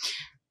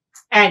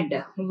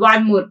 And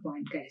one more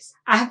point, guys.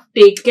 I have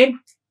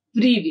taken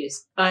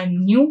previous, a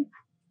new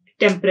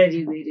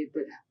temporary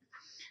variable.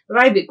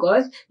 Why?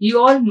 Because you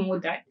all know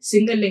that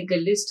single linked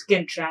list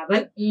can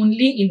travel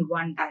only in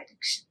one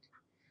direction.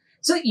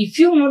 So if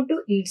you want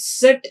to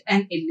insert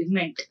an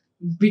element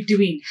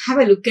between, have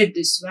a look at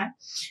this one.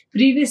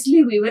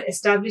 Previously, we were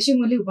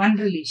establishing only one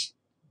relation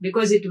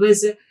because it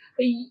was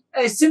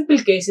a simple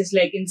cases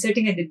like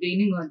inserting at the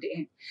beginning or the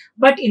end.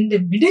 But in the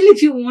middle,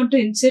 if you want to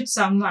insert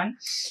someone,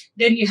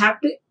 then you have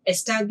to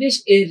establish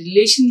a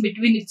relation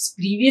between its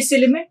previous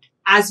element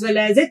as well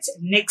as its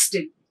next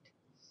element.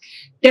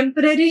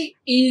 Temporary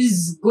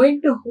is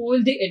going to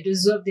hold the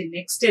address of the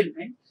next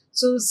element.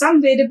 So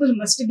some variable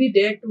must be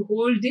there to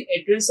hold the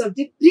address of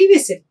the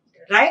previous element,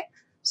 right?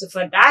 So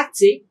for that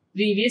sake,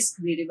 previous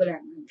variable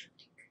I'm going to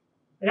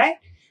take, right?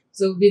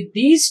 So with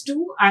these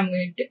two, I'm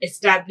going to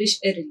establish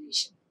a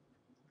relation.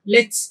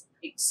 Let's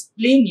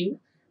explain you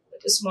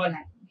with a small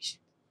animation.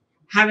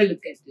 Have a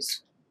look at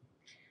this one.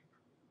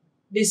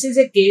 This is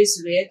a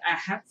case where I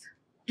have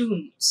two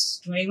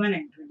nodes, 21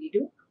 and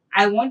 22.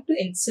 I want to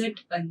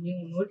insert a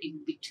new node in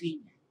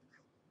between.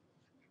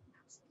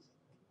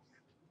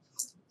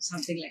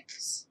 Something like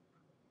this.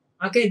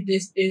 Okay,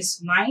 this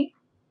is my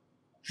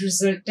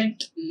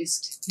resultant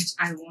list which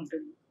I want to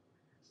do.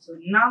 So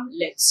now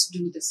let's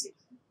do the same.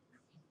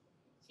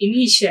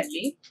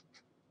 Initially,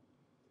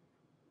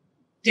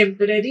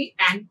 temporary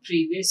and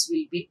previous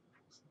will be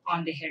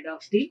on the head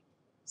of the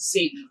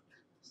same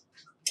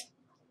node,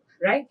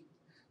 right?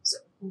 So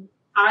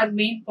our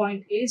main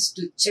point is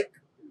to check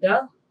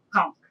the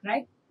count,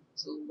 right?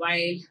 So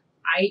while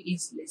I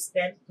is less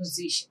than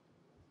position,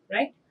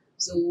 right?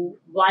 So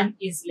 1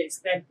 is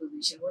less than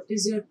position. What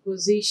is your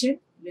position?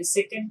 The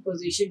second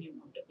position you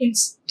want to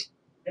insert,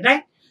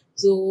 right?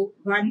 So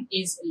 1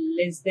 is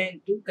less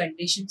than 2,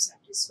 condition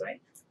satisfied.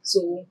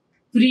 So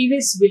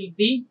previous will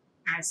be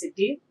as it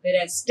is,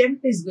 whereas temp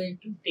is going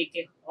to take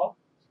a hop.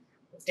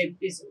 Temp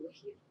is over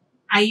here.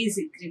 I is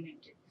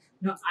incremented.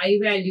 Now I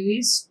value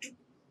is 2.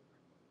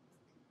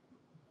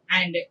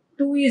 And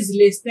 2 is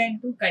less than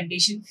 2,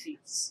 condition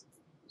fails.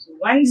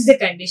 once the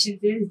condition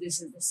fails,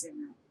 this is the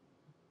scenario,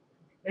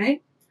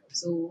 right?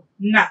 So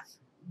now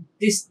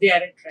they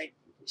are at right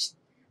position.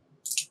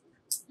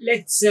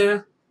 Let's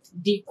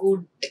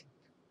decode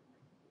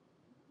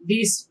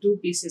these two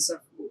pieces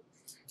of code.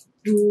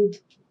 To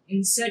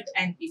insert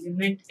an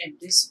element at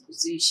this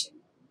position,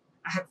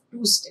 I have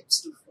two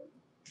steps to follow.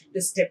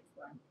 The step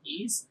one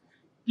is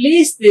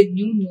place the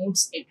new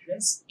node's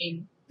address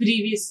in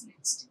previous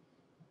next.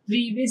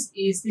 Previous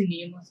is the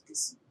name of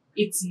this.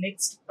 Its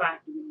next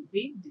part will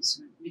be this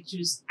one, which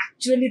is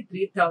actually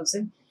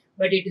 3000,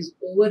 but it is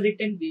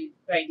overwritten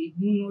by the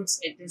new node's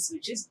address,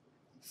 which is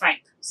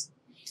 5000.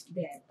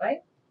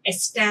 Thereby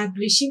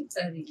establishing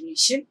a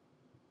relation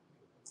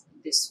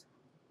this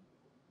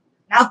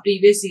one. Now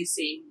previous is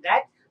saying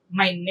that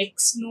my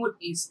next node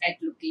is at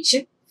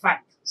location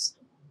 5000,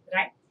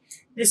 right?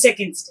 The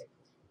second step,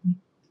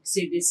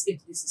 say this,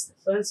 if this is the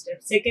first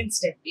step, second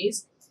step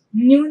is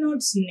new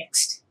node's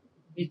next,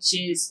 which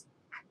is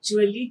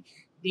actually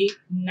the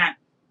none.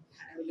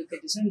 Have a look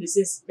at this one. This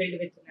is filled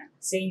with none,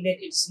 saying that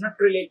it's not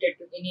related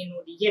to any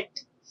node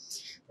yet,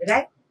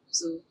 right?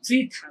 So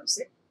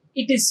 3000,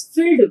 it is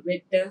filled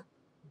with the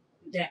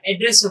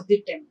address of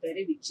the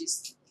temporary, which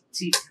is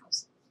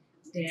 3000,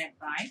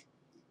 thereby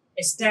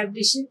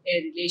establishing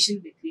a relation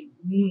between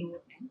new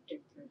node and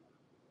temporary.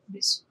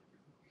 This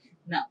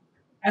one. Now,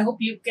 I hope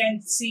you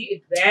can see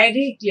it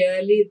very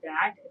clearly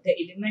that the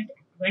element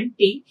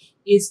 20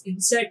 is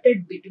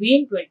inserted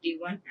between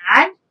 21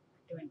 and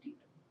 22.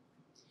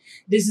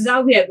 This is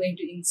how we are going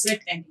to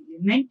insert an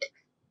element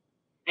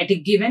at a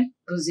given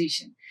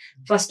position.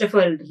 First of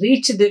all,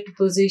 reach that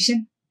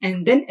position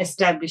and then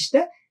establish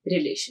the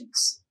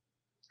relations.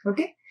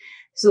 Okay.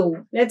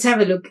 So let's have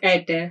a look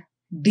at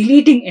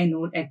deleting a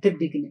node at the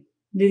beginning.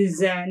 This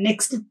is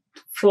next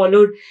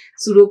followed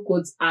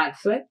pseudocodes are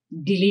for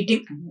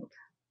deleting a node.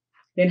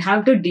 Then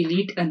how to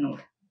delete a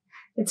node.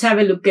 Let's have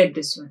a look at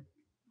this one.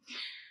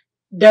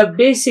 The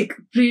basic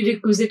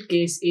prerequisite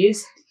case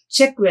is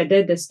check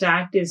whether the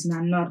start is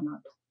none or not.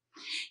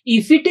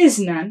 If it is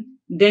none,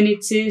 then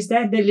it says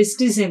that the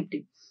list is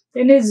empty.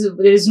 Then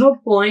there is no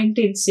point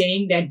in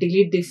saying that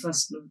delete the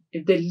first node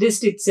if the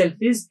list itself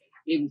is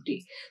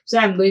empty. So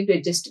I'm going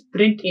to just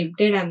print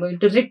empty and I'm going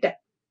to return.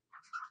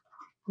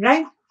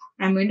 Right?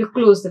 I'm going to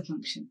close the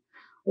function.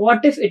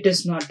 What if it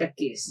is not the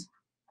case?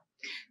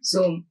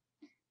 So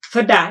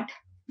for that,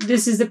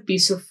 this is a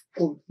piece of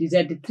code. These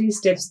are the 3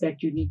 steps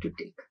that you need to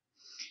take.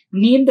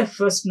 Name the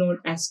first node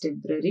as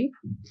temporary,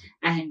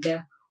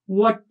 and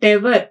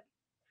whatever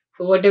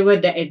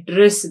the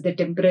address the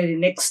temporary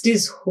next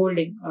is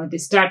holding or the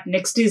start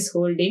next is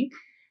holding,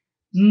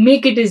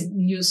 make it as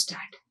new start.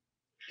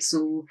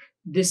 So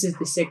this is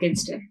the second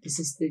step. This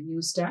is the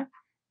new start.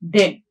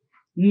 Then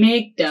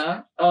make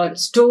or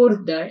store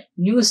the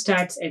new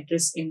start's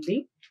address in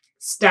the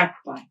start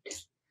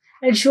point.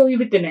 I'll show you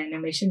with an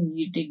animation.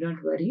 You did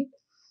not worry.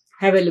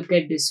 Have a look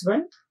at this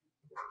one.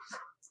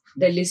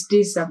 The list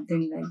is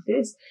something like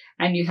this,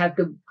 and you have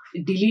to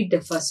delete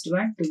the first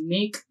one to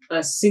make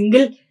a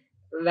single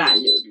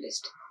valued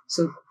list.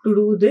 So to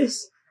do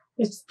this,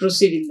 let's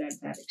proceed in that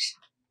direction.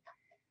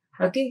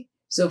 Okay.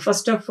 So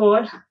first of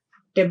all,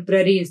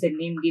 temporary is the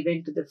name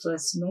given to the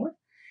first node.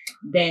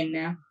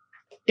 Then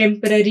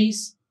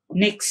temporaries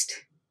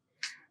next.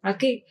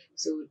 Okay.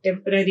 So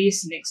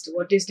temporaries next.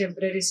 What is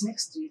temporaries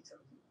next? 3000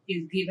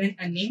 is given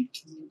a name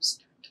new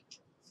start.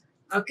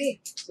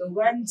 Okay. So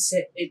once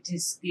it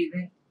is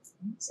given,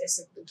 a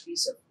simple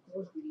piece of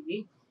code will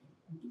be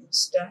new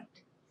start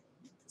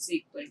is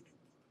equal to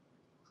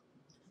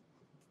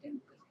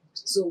temp.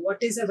 So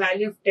what is the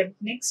value of temp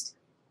next?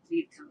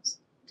 3000.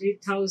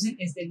 3000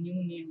 is the new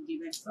name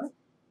given for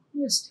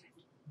new start.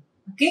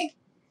 Okay.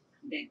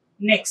 Then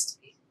next,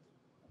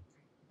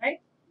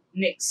 right?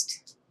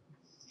 Next,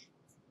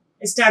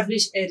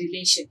 establish a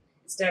relation.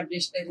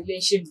 Establish a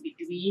relation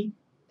between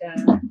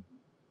the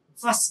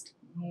first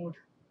node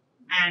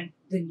and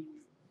the new.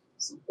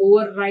 So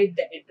override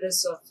the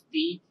address of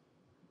the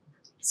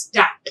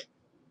start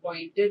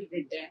pointer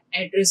with the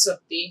address of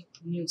the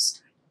new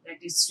start,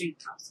 that is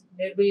 3000.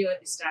 Thereby you are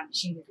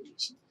establishing the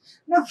relation.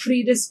 Now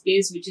free the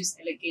space which is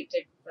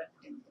allocated for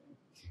temporary.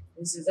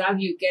 This is how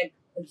you can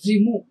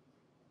remove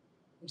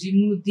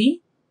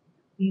the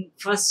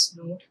first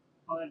node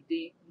or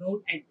the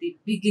node at the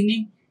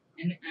beginning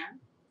in a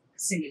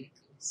single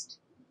list.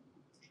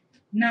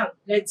 Now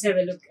let's have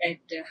a look at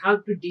how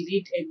to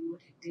delete a node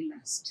at the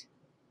last.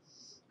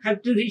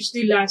 Have to reach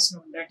the last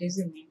node. That is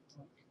the main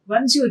point.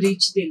 Once you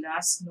reach the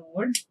last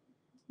node,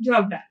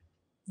 job done.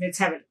 Let's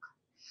have a look.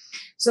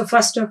 So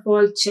first of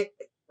all, check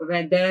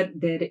whether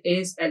there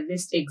is a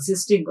list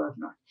existing or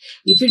not.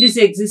 If it is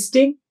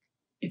existing,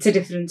 it's a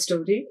different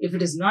story. If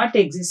it is not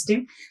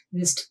existing,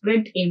 just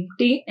print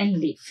empty and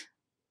leave.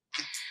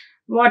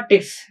 What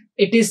if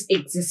it is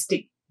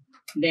existing?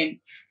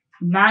 Then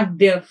mark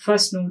the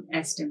first node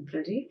as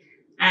temporary,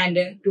 and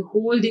to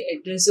hold the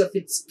address of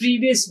its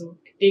previous node,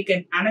 take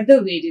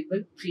another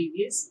variable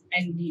previous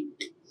and name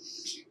it.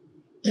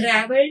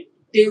 Travel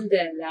till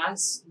the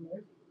last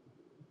node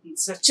in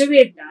such a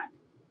way that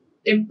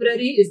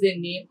temporary is the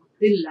name of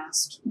the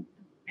last node,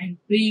 and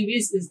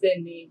previous is the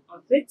name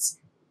of its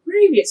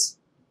previous,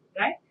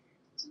 right?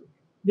 So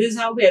this is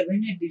how we are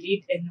going to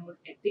delete a node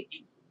at the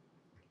end.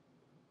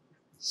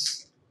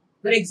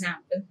 For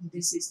example,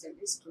 this is the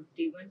list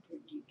 21,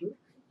 22.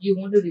 You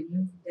want to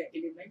remove the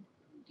element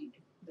 22.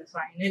 The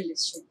final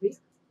list should be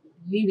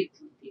leave it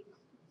 21.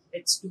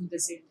 Let's do the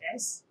same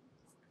as.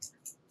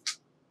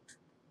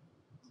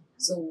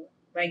 So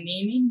by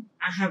naming,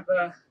 I have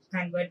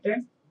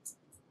converted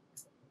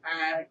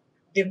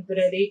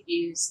temporary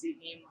is the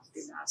name of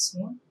the last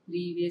node,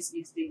 previous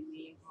is the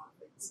name of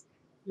its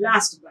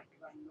last but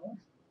one node.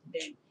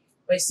 Then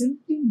by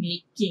simply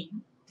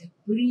making the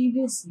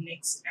previous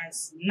next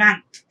as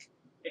none,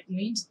 it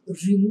means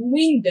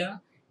removing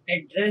the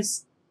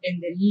address in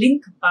the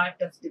link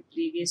part of the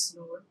previous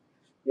node.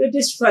 You're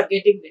just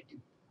forgetting the two,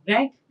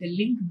 right? The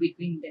link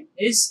between them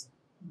is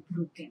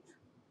broken,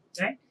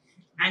 right?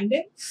 And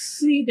then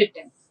free the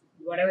temp.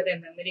 Whatever the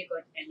memory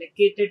got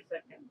allocated for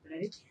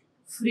temporary,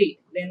 free.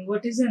 Then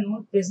what is the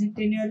node present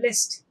in your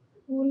list?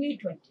 Only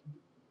 20.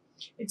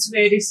 It's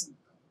very simple.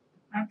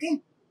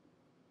 Okay.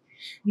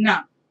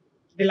 Now,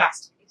 the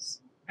last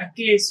case. A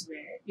case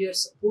where you're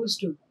supposed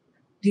to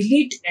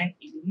delete an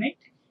element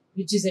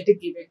which is at a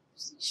given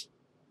position.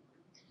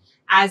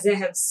 As I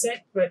have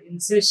said for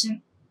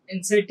inserting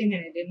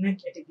an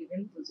element at a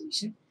given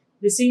position,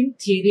 the same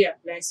theory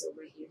applies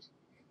over here.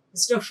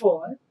 First of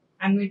all,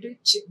 I'm going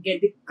to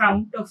get the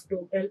count of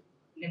total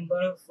number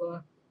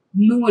of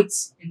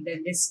nodes in the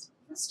list,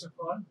 first of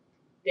all.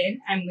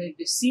 Then I'm going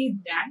to see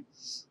that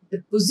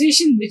the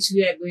position which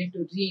we are going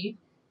to read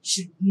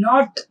should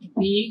not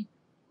be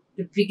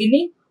the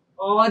beginning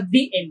or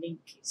the ending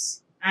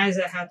case, as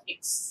I have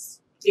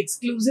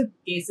exclusive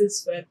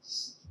cases for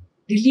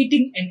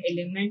deleting an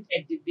element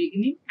at the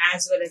beginning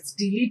as well as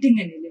deleting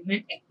an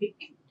element at the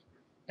end,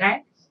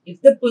 right?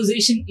 If the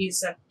position is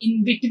some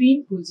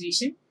in-between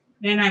position,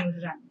 then I will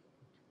run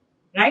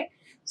it, right?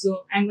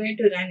 So I'm going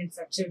to run in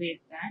such a way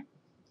that,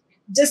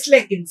 just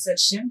like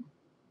insertion,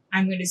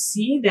 I'm going to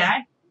see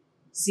that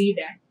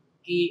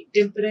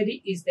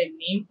temporary is the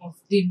name of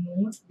the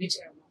node which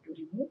I want to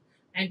remove,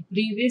 and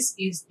previous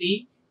is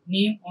the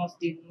name of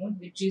the node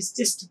which is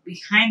just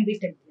behind the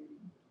temporary.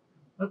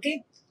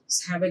 Okay,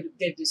 let's have a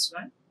look at this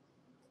one.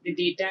 The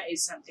data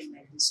is something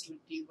like this: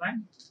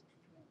 21,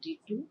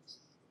 22,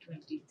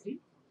 23.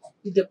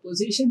 If the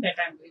position that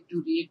I'm going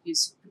to read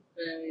is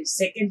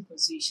second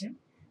position,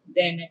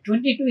 then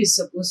 22 is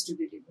supposed to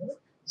be removed.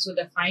 So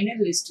the final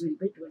list will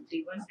be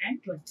 21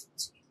 and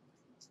 23.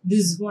 This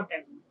is what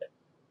I want.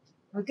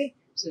 Okay,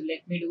 so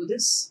let me do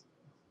this.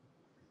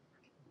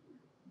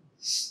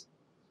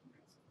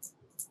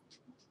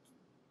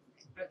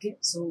 Okay,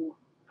 so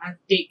I've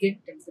taken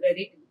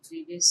temporary and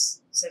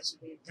previous such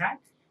a way that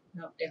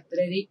now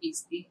temporary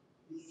is the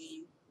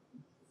name,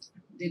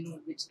 the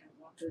node which I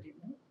want to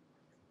remove.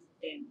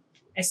 Then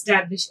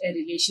establish a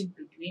relation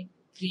between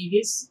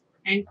previous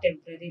and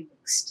temporary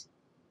next.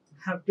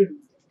 How to do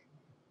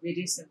that?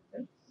 Very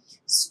simple.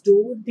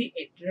 Store the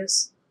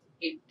address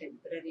in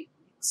temporary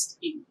next,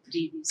 in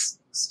previous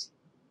next.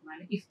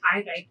 If I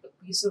write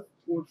a piece of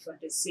code for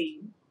the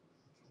same,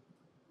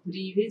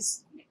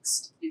 previous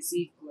next is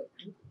equal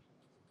to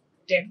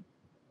temp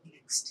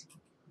next.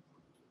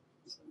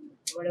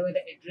 So whatever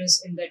the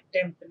address in the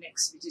temp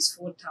next, which is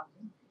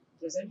 4000,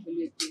 present will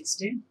be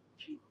placed in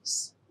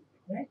previous,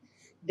 right?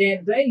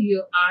 Thereby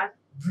you are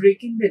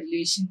breaking the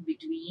relation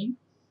between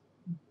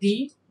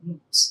the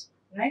nodes,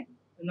 right?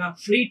 So now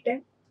free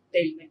temp, the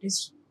element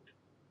is removed.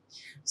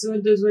 So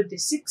those were the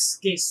 6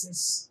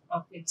 cases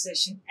of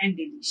insertion and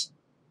deletion.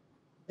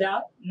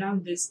 Now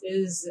this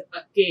is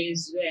a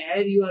case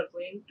where you are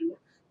going to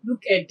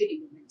look at the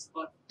elements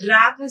or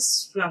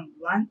traverse from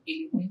one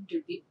element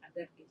to the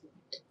other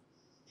element.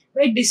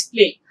 By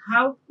display,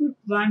 how could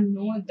one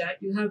know that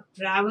you have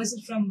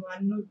traversed from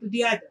one node to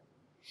the other?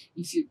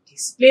 If you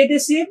display the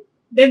same,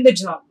 then the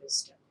job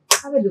is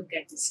done. Have a look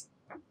at this.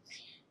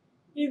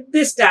 If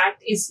the start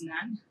is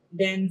none,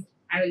 then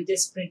I will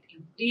just print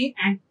empty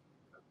and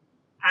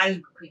I'll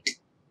quit,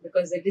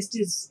 because the list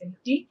is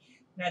empty,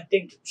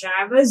 nothing to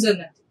traverse or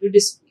nothing to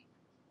display.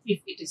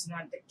 If it is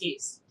not the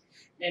case,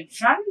 then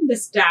from the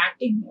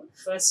starting node,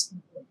 first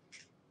node,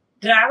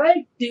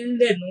 travel till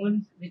the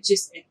node which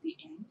is at the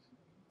end,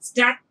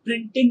 start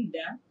printing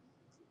the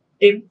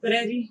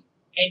temporary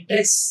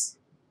address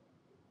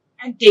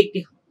and take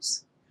the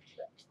homes.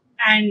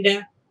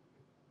 And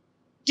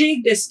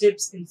take the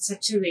steps in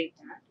such a way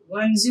that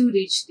once you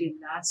reach the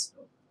last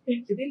node,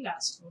 print the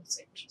last node's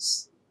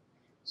address.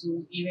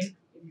 So even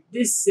in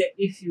this,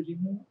 if you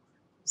remove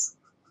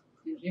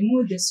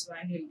this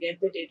one, you'll get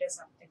the data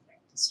something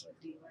like this: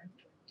 21,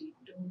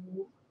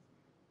 22,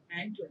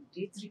 and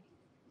 23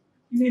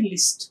 in a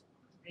list.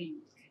 You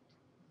will get.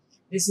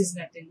 This is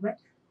nothing but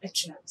a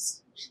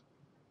traverse.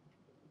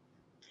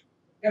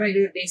 Coming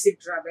to the basic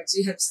drawbacks,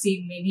 you have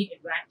seen many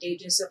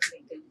advantages of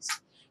linked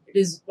list. It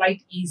is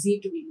quite easy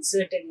to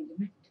insert an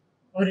element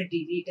or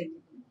delete an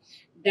element,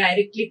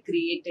 directly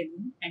create a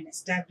new and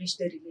establish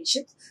the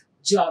relation.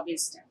 Job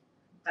is done.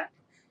 But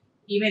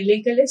even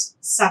linked lists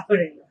suffer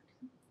a lot.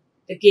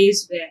 The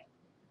case where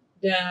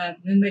the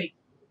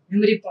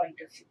memory point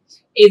of view,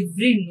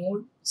 every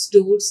node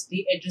stores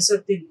the address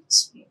of the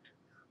next node.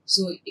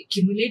 So, a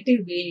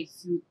cumulative way,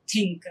 if you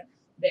think,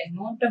 the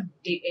amount of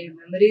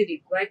memory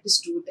required to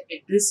store the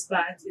address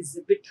path is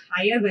a bit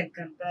higher when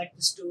compared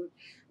to store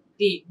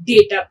the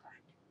data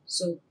part.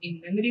 So,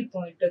 in memory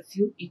point of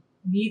view, it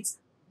needs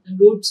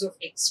loads of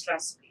extra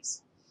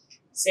space.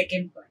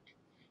 Second point,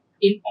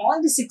 in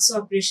all the 6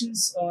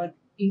 operations or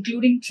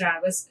including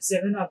traverse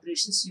 7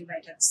 operations, you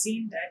might have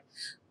seen that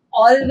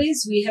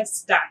always we have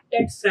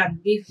started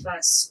from the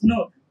first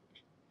node.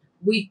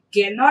 We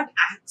cannot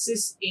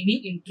access any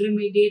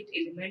intermediate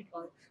element,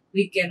 or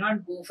we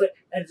cannot go for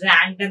a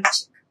random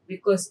check,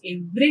 because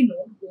every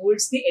node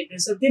holds the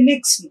address of the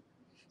next node.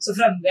 So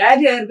from where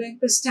you are going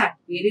to start?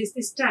 Where is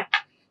the start?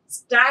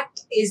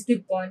 Start is the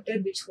pointer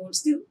which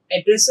holds the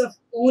address of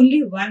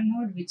only one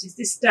node, which is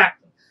the start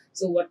node.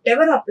 So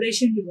whatever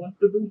operation you want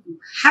to do, you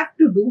have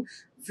to do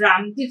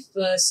from the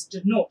first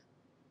node.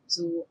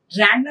 So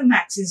random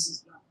access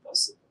is not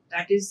possible.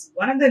 That is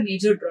one of the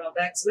major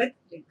drawbacks with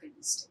linked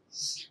list.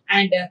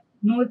 And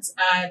nodes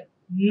are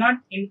not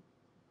in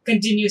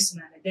continuous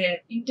manner. They are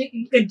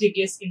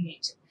incontiguous in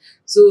nature.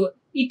 So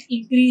it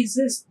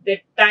increases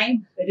the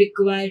time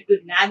required to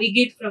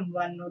navigate from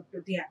one node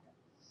to the other.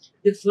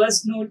 The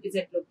first node is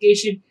at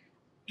location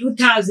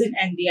 2000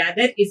 and the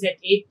other is at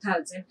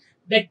 8000.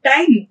 The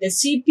time, the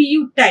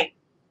CPU time,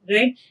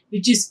 right,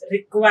 which is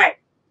required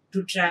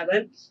to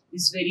travel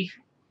is very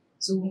high.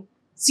 So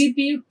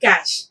CPU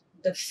cache,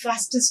 the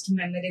fastest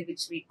memory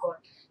which we call.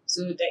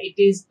 So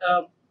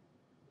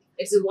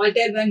it's a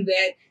volatile one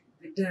where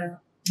the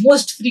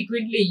most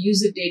frequently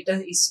used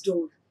data is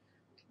stored,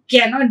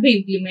 cannot be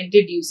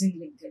implemented using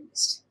linked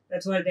list.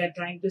 That's what they are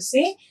trying to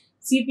say.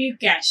 CPU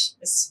cache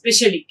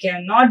especially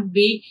cannot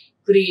be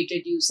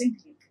created using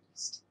linked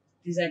list.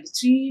 These are the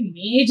 3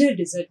 major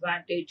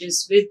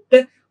disadvantages with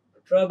the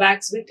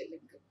drawbacks with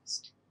linked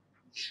list.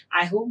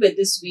 I hope with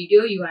this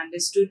video you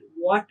understood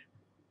what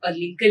a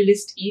linked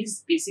list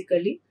is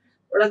basically.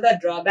 What are the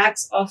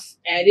drawbacks of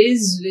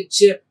arrays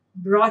which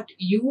brought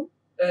you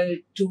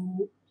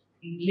to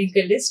linked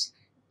list,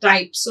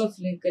 types of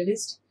linked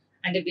list,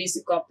 and the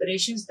basic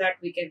operations that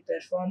we can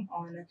perform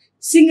on a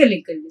single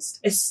linked list,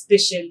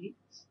 especially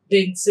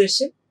the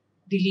insertion,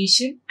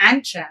 deletion,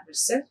 and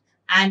traversal,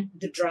 and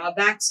the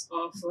drawbacks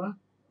of a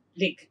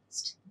linked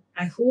list.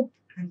 I hope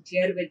I'm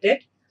clear with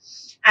it.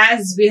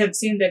 As we have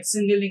seen that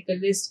single linked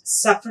list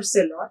suffers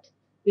a lot,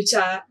 which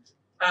are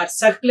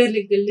circular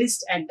linked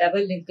list and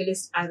double linked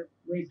list are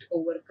going to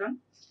overcome.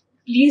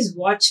 Please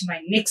watch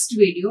my next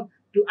video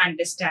to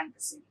understand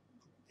the same.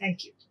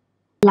 Thank you.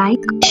 Like,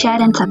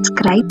 share and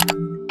subscribe.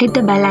 Hit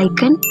the bell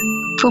icon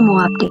for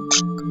more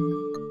updates.